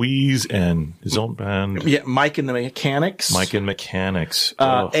 Squeeze and his own band. Yeah, Mike and the Mechanics.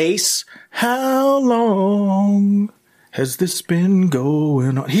 Ace. How long has this been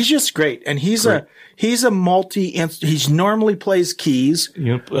going on? He's just great. And he's he normally plays keys.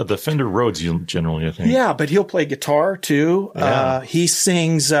 The Fender Rhodes generally, I think. Yeah, but he'll play guitar too. Yeah. He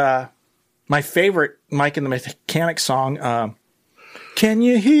sings, my favorite Mike and the Mechanics song, Can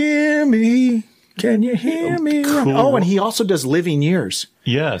You Hear Me? Can you hear me? Cool. Oh, and he also does Living Years.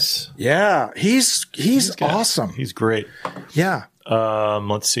 Yes. Yeah. He's awesome. He's great. Yeah.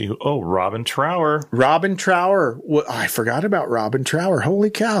 Let's see. Oh, Robin Trower. Robin Trower. I forgot about Robin Trower. Holy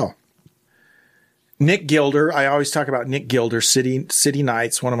cow. Nick Gilder. I always talk about Nick Gilder. City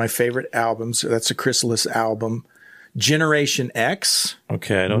Nights, one of my favorite albums. That's a Chrysalis album. Generation X.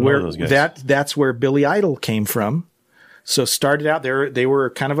 Okay, I don't know those guys. That's where Billy Idol came from. So started out there, they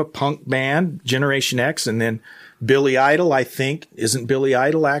were kind of a punk band, Generation X, and then Billy Idol, I think. Isn't Billy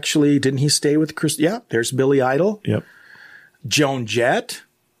Idol actually? Didn't he stay with Chris? Yeah, there's Billy Idol. Yep. Joan Jett.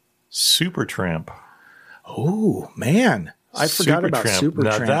 Supertramp. Oh, man. I forgot about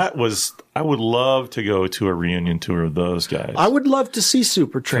Supertramp. Now I would love to go to a reunion tour of those guys. I would love to see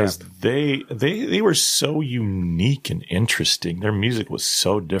Supertramp. They were so unique and interesting. Their music was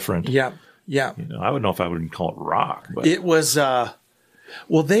so different. Yeah. Yeah. I wouldn't know if I would call it rock. But. It was, well,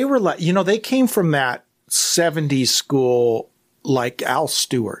 they were like, they came from that 70s school like Al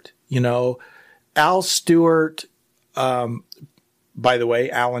Stewart. Al Stewart, by the way,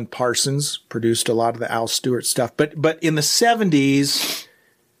 Alan Parsons produced a lot of the Al Stewart stuff. But in the 70s,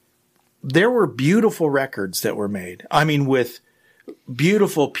 there were beautiful records that were made. I mean, with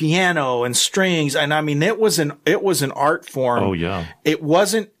beautiful piano and strings. And I mean, it was an art form. Oh, yeah. It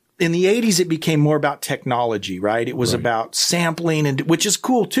wasn't, in the 80s, it became more about technology, right? It was about sampling, which is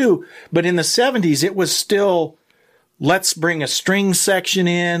cool too. But in the 70s, it was still, let's bring a string section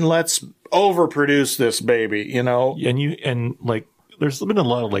in. Let's overproduce this baby, And there's been a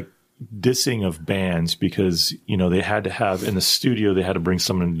lot of dissing of bands because, they had to have in the studio, they had to bring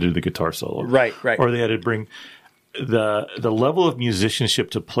someone to do the guitar solo. Right. Or they had to bring the level of musicianship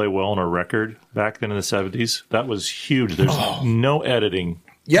to play well on a record back then in the 70s. That was huge. There's no editing.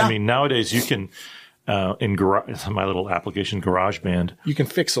 Yeah. I mean, nowadays you can, in my little application, GarageBand, you can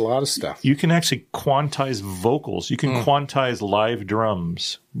fix a lot of stuff. You can actually quantize vocals. You can quantize live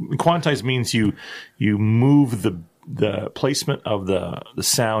drums. Quantize means you move the placement of the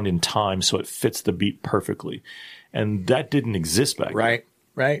sound in time so it fits the beat perfectly. And that didn't exist back then.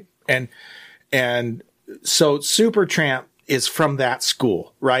 Right. And so Supertramp is from that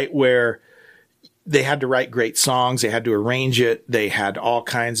school, right? Where they had to write great songs. They had to arrange it. They had all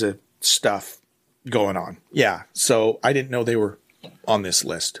kinds of stuff going on. Yeah. So I didn't know they were on this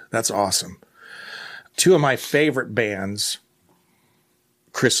list. That's awesome. Two of my favorite bands,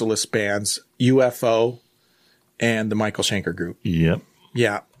 Chrysalis bands, UFO and the Michael Schenker Group. Yep.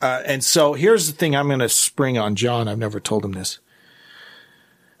 Yeah. And so here's the thing I'm going to spring on John. I've never told him this.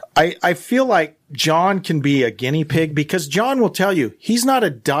 I feel like John can be a guinea pig because John will tell you he's not a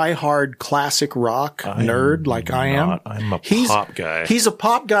diehard classic rock nerd like I am. I'm a pop guy. He's a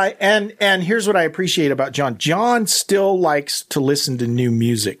pop guy. And here's what I appreciate about John. John still likes to listen to new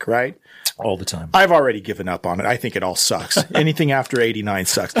music, right? All the time. I've already given up on it. I think it all sucks. Anything after 89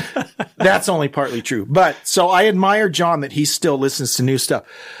 sucks. That's only partly true. But so I admire John that he still listens to new stuff.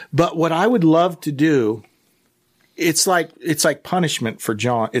 But what I would love to do, it's like punishment for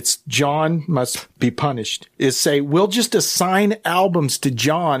John. It's John must be punished, is say, we'll just assign albums to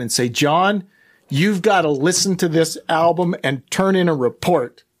John and say, John, you've got to listen to this album and turn in a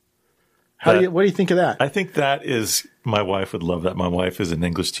report. What do you think of that? I think that is, my wife would love that. My wife is an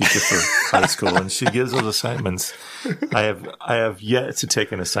English teacher for high school and she gives those assignments. I have yet to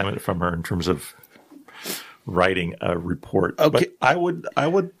take an assignment from her in terms of writing a report. Okay. But I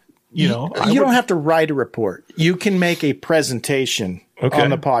would, you don't have to write a report. You can make a presentation on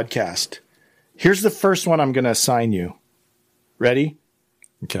the podcast. Here's the first one I'm going to assign you. Ready?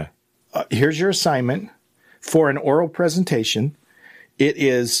 Okay. Here's your assignment for an oral presentation. It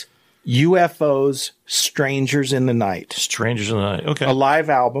is UFO's Strangers in the Night. Strangers in the Night. Okay. A live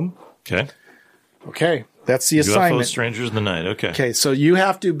album. Okay. That's the assignment. UFO Strangers in the Night. Okay. So you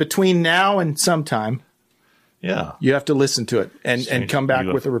have to, between now and sometime, you have to listen to it and come back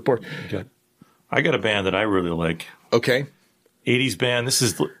with a report. Okay. I got a band that I really like. Okay. 80s band. This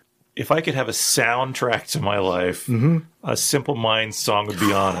is, if I could have a soundtrack to my life, a Simple Minds song would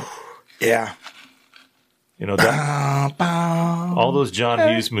be on it. Yeah. That, all those John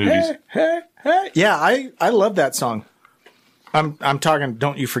Hughes movies. Yeah, I love that song. I'm talking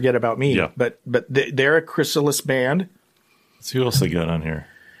Don't You Forget About Me. Yeah. But they're a Chrysalis band. Let's see who else they got on here.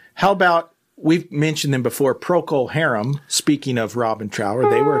 How about, we've mentioned them before, Procol Harum. Speaking of Robin Trower,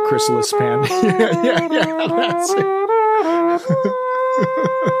 they were a Chrysalis band. That's it.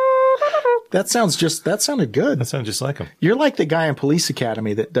 That sounded good. That sounds just like him. You're like the guy in Police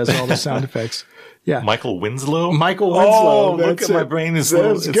Academy that does all the sound effects. Yeah. Michael Winslow? Oh, look at my brain is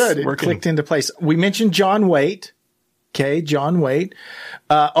good. It clicked into place. We mentioned John Waite. Okay, John Waite.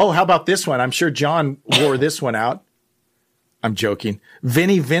 How about this one? I'm sure John wore this one out. I'm joking.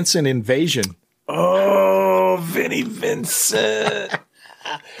 Vinnie Vincent Invasion. Oh, Vinnie Vincent.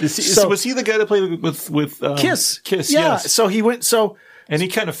 Was he the guy that played with Kiss? Kiss, yeah. Yes. So he went, and he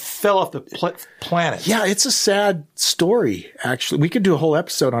kind of fell off the planet. Yeah, it's a sad story, actually. We could do a whole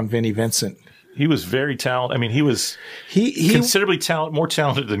episode on Vinnie Vincent. He was very talented. I mean, he was considerably more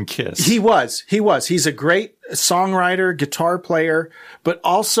talented than Kiss. He was. He's a great songwriter, guitar player, but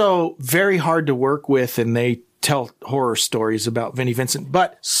also very hard to work with, and they tell horror stories about Vinnie Vincent.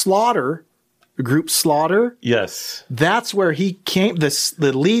 But Slaughter, the group Slaughter, yes, that's where he came.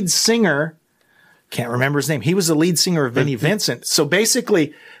 The lead singer, can't remember his name. He was the lead singer of Vinnie Vincent. So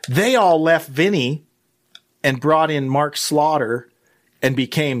basically, they all left Vinnie and brought in Mark Slaughter and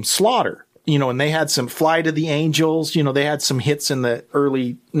became Slaughter. and they had some Fly to the Angels, they had some hits in the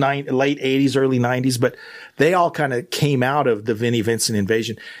late 80s, early 90s, but they all kind of came out of the Vinnie Vincent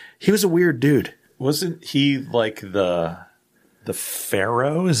Invasion. He was a weird dude. Wasn't he like the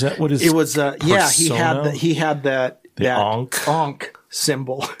pharaoh? Is that what his It was yeah, persona? he had that Ankh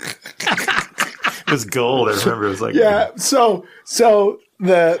symbol. It was gold. I remember it was like yeah. So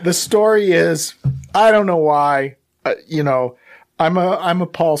the story is, I don't know why, I'm a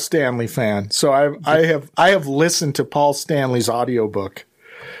Paul Stanley fan. So I have listened to Paul Stanley's audiobook,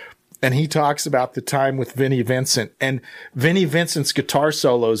 and he talks about the time with Vinnie Vincent, and Vinnie Vincent's guitar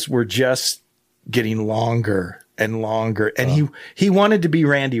solos were just getting longer and longer. And he wanted to be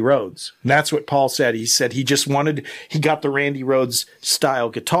Randy Rhoads. And that's what Paul said. He said he got the Randy Rhoads style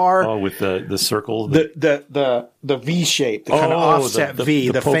guitar. Oh, with the circle. The V shape, the kind of offset V,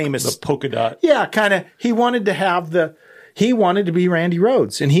 the famous. The polka dot. Yeah, kind of. He wanted to be Randy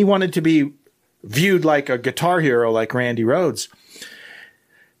Rhoads, and he wanted to be viewed like a guitar hero like Randy Rhoads.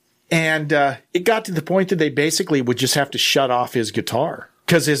 And it got to the point that they basically would just have to shut off his guitar,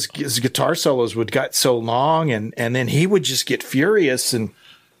 because his guitar solos would get so long, and then he would just get furious, and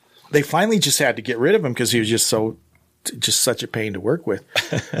they finally just had to get rid of him because he was just such a pain to work with.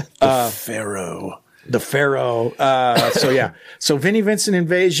 The Pharaoh. So Vinnie Vincent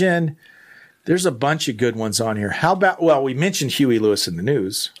Invasion. There's a bunch of good ones on here. How about, we mentioned Huey Lewis and the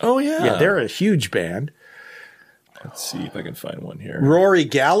News. Oh yeah. Yeah, they're a huge band. Let's see if I can find one here. Rory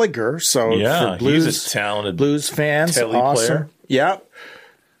Gallagher. So yeah, for blues, he's a talented blues fans. telly Awesome. player. Yeah.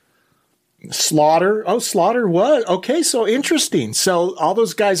 Slaughter. Oh, Slaughter was. Okay, so interesting. So all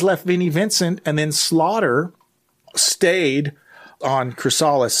those guys left Vinnie Vincent, and then Slaughter stayed on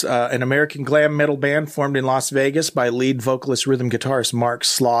Chrysalis, an American glam metal band formed in Las Vegas by lead vocalist, rhythm guitarist Mark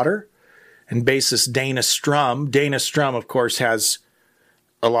Slaughter and bassist Dana Strum. Dana Strum, of course, has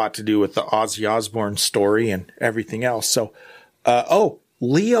a lot to do with the Ozzy Osbourne story and everything else. So,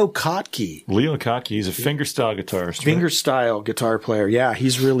 Leo Kottke. Leo Kottke, he's a fingerstyle guitarist. Fingerstyle guitar player. Yeah,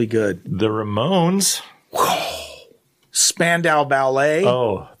 he's really good. The Ramones. Spandau Ballet.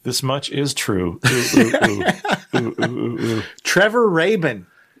 Oh, this much is true. Trevor Rabin,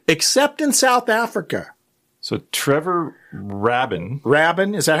 except in South Africa. So Trevor Rabin.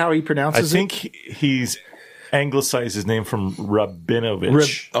 Rabin, is that how he pronounces it? I think he's anglicized his name from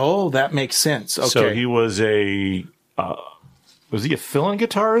Rabinovich. That makes sense. Okay. So he was was he a fill-in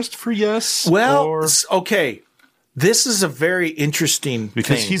guitarist for Yes? Well, okay. This is a very interesting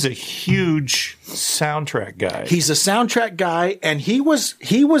because thing. he's a huge soundtrack guy. He's a soundtrack guy, and he was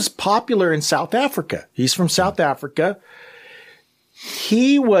popular in South Africa. He's from South Africa.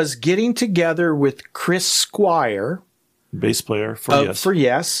 He was getting together with Chris Squire, bass player for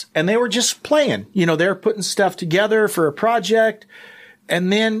Yes, and they were just playing. They were putting stuff together for a project,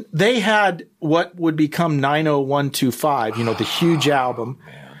 and then they had what would become 90125. The huge album.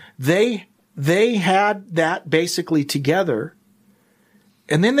 They had that basically together,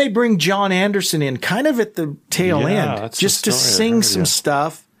 and then they bring John Anderson in kind of at the tail end just to sing some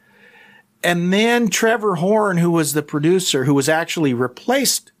stuff. And then Trevor Horn, who was the producer, who was actually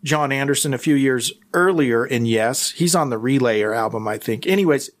replaced John Anderson a few years earlier in Yes. He's on the Relayer album, I think.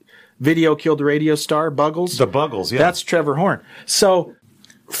 Anyways, Video Killed the Radio Star, Buggles. The Buggles, yeah. That's Trevor Horn. So,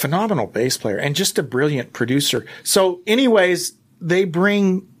 phenomenal bass player and just a brilliant producer. So, anyways, they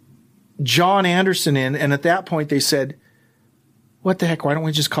bring John Anderson in, and at that point they said, what the heck, why don't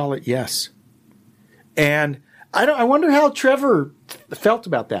we just call it Yes? And I wonder how Trevor felt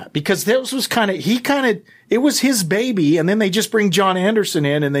about that, because this was it was his baby, and then they just bring John Anderson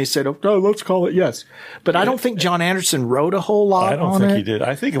in and they said, oh, let's call it Yes. But I don't think John Anderson wrote a whole lot on it. I don't think he did.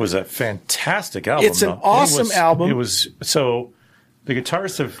 I think it was a fantastic album. It's an awesome album. It was, so the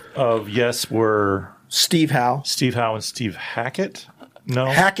guitarists of Yes were Steve Howe and Steve Hackett. No,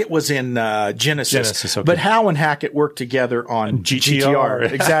 Hackett was in Genesis, okay. But Howe and Hackett worked together on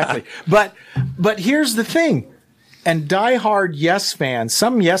GTR. Exactly. But here's the thing. And diehard Yes fans,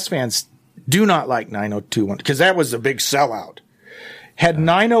 some Yes fans do not like 90210 because that was a big sellout. Had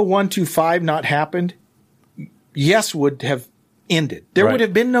 90125 not happened, Yes would have ended. There would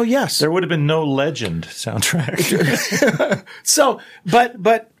have been no Yes. There would have been no Legend soundtrack. So,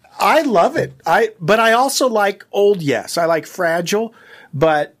 but I love it. But I also like old Yes. I like Fragile,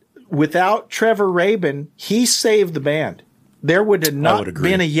 but without Trevor Rabin, he saved the band. There would have not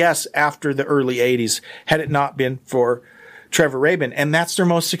been a Yes after the early 80s had it not been for Trevor Rabin. And that's their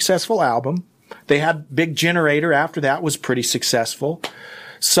most successful album. They had Big Generator after that was pretty successful.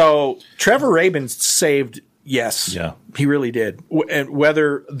 So Trevor Rabin saved Yes. Yeah. He really did. And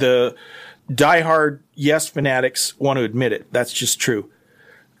whether the diehard Yes fanatics want to admit it, that's just true.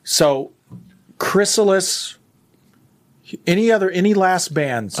 So Chrysalis. Any last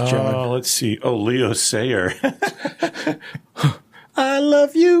bands, John? Oh, let's see. Oh, Leo Sayer. I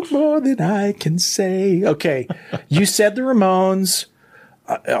love you more than I can say. Okay. You said the Ramones.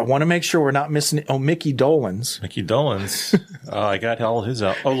 I want to make sure we're not missing. Oh, Mickey Dolenz. Mickey Dolenz. I got all his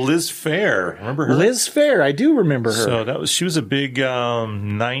out. Oh, Liz Phair. Remember her? Liz Phair. I do remember her. So she was a big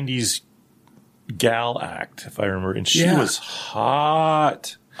 90s gal act, if I remember. And she was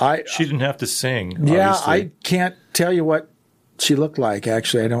hot. She didn't have to sing. Yeah, obviously. I can't tell you what she looked like.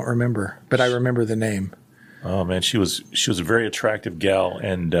 Actually, I don't remember, but I remember the name. Oh man, she was a very attractive gal,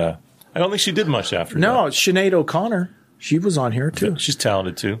 and I don't think she did much after that. No, Sinead O'Connor. She was on here too. She's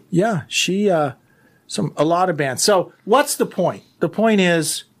talented too. Yeah, she a lot of bands. So what's the point? The point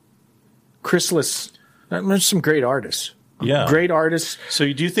is, Chrysalis. There's some great artists. Yeah, great artists.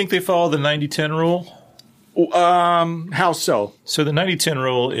 So do you think they follow the 90-10 rule? How so? So the 90-10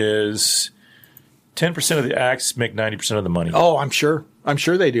 rule is 10% of the acts make 90% of the money. Oh, I'm sure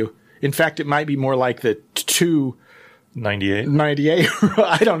they do. In fact, it might be more like the 98.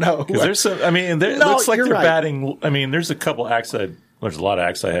 I don't know. Because there's some, it looks like they're batting. There's a couple acts there's a lot of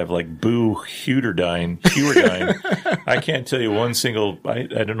acts I have, like Boo Hewerdine. I can't tell you one single, I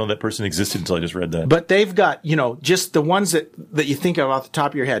don't know that person existed until I just read that. But they've got, just the ones that you think of off the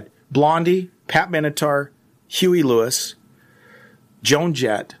top of your head. Blondie, Pat Benatar, Huey Lewis, Joan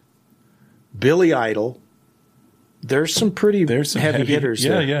Jett, Billy Idol. There's some heavy hitters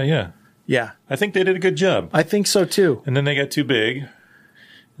there. Yeah. I think they did a good job. I think so too. And then they got too big. And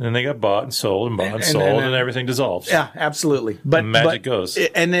then they got bought and sold and everything dissolves. Yeah, absolutely. But magic goes.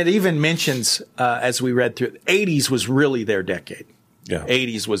 And it even mentions, as we read through, 80s was really their decade. Yeah.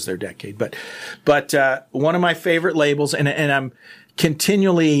 80s was their decade. But one of my favorite labels, and I'm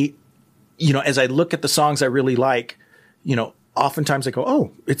continually, as I look at the songs I really like, oftentimes I go,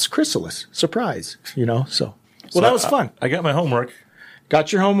 oh, it's Chrysalis. Surprise. So that was fun. I got my homework.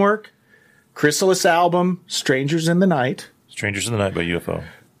 Got your homework. Chrysalis album, Strangers in the Night. Strangers in the Night by UFO.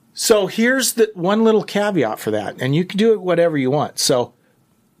 So here's the one little caveat for that, and you can do it whatever you want. So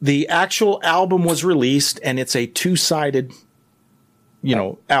the actual album was released, and it's a two-sided,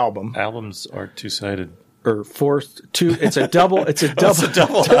 album. Albums are two-sided. Or it's a double. It's a double. It's a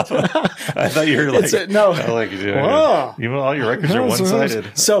double album. I thought you were like, no. I like you. Even all your records are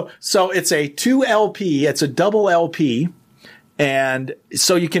one-sided. So it's a 2 LP. It's a double LP. And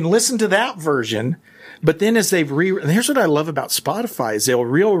so you can listen to that version, but then as they've here's what I love about Spotify is they'll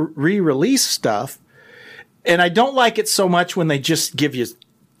re-release stuff. And I don't like it so much when they just give you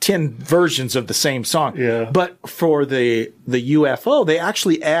 10 versions of the same song. Yeah. But for the UFO, they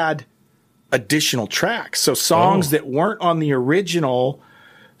actually add additional tracks. So songs that weren't on the original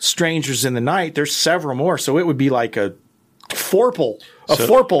Strangers in the Night, there's several more. So it would be like a fourple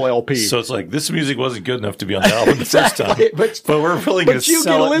LP. So it's like this music wasn't good enough to be on the album the first time, but we're really going to sell it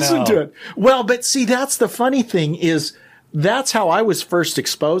now. But you can listen to it. Well, but see, that's the funny thing is that's how I was first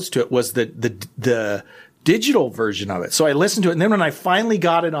exposed to it was the digital version of it. So I listened to it, and then when I finally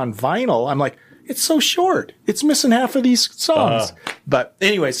got it on vinyl, I'm like, it's so short. It's missing half of these songs. But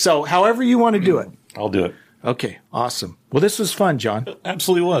anyway, so however you want to do it. I'll do it. Okay, awesome. Well, this was fun, John. It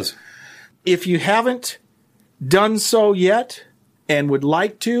absolutely was. If you haven't done so yet and would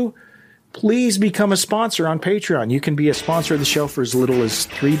like to, please become a sponsor on Patreon. You can be a sponsor of the show for as little as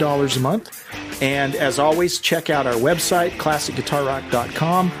 $3 a month. And as always, check out our website,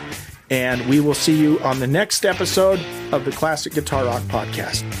 classicguitarrock.com. And we will see you on the next episode of the Classic Guitar Rock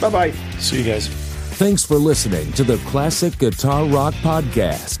Podcast. Bye-bye. See you guys. Thanks for listening to the Classic Guitar Rock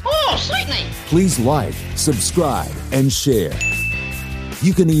Podcast. Oh, sweetney. Please like, subscribe, and share.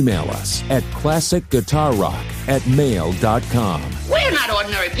 You can email us at classicguitarrock@mail.com. We're not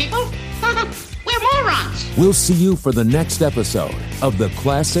ordinary people. We're morons. We'll see you for the next episode of the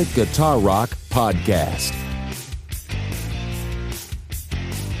Classic Guitar Rock Podcast.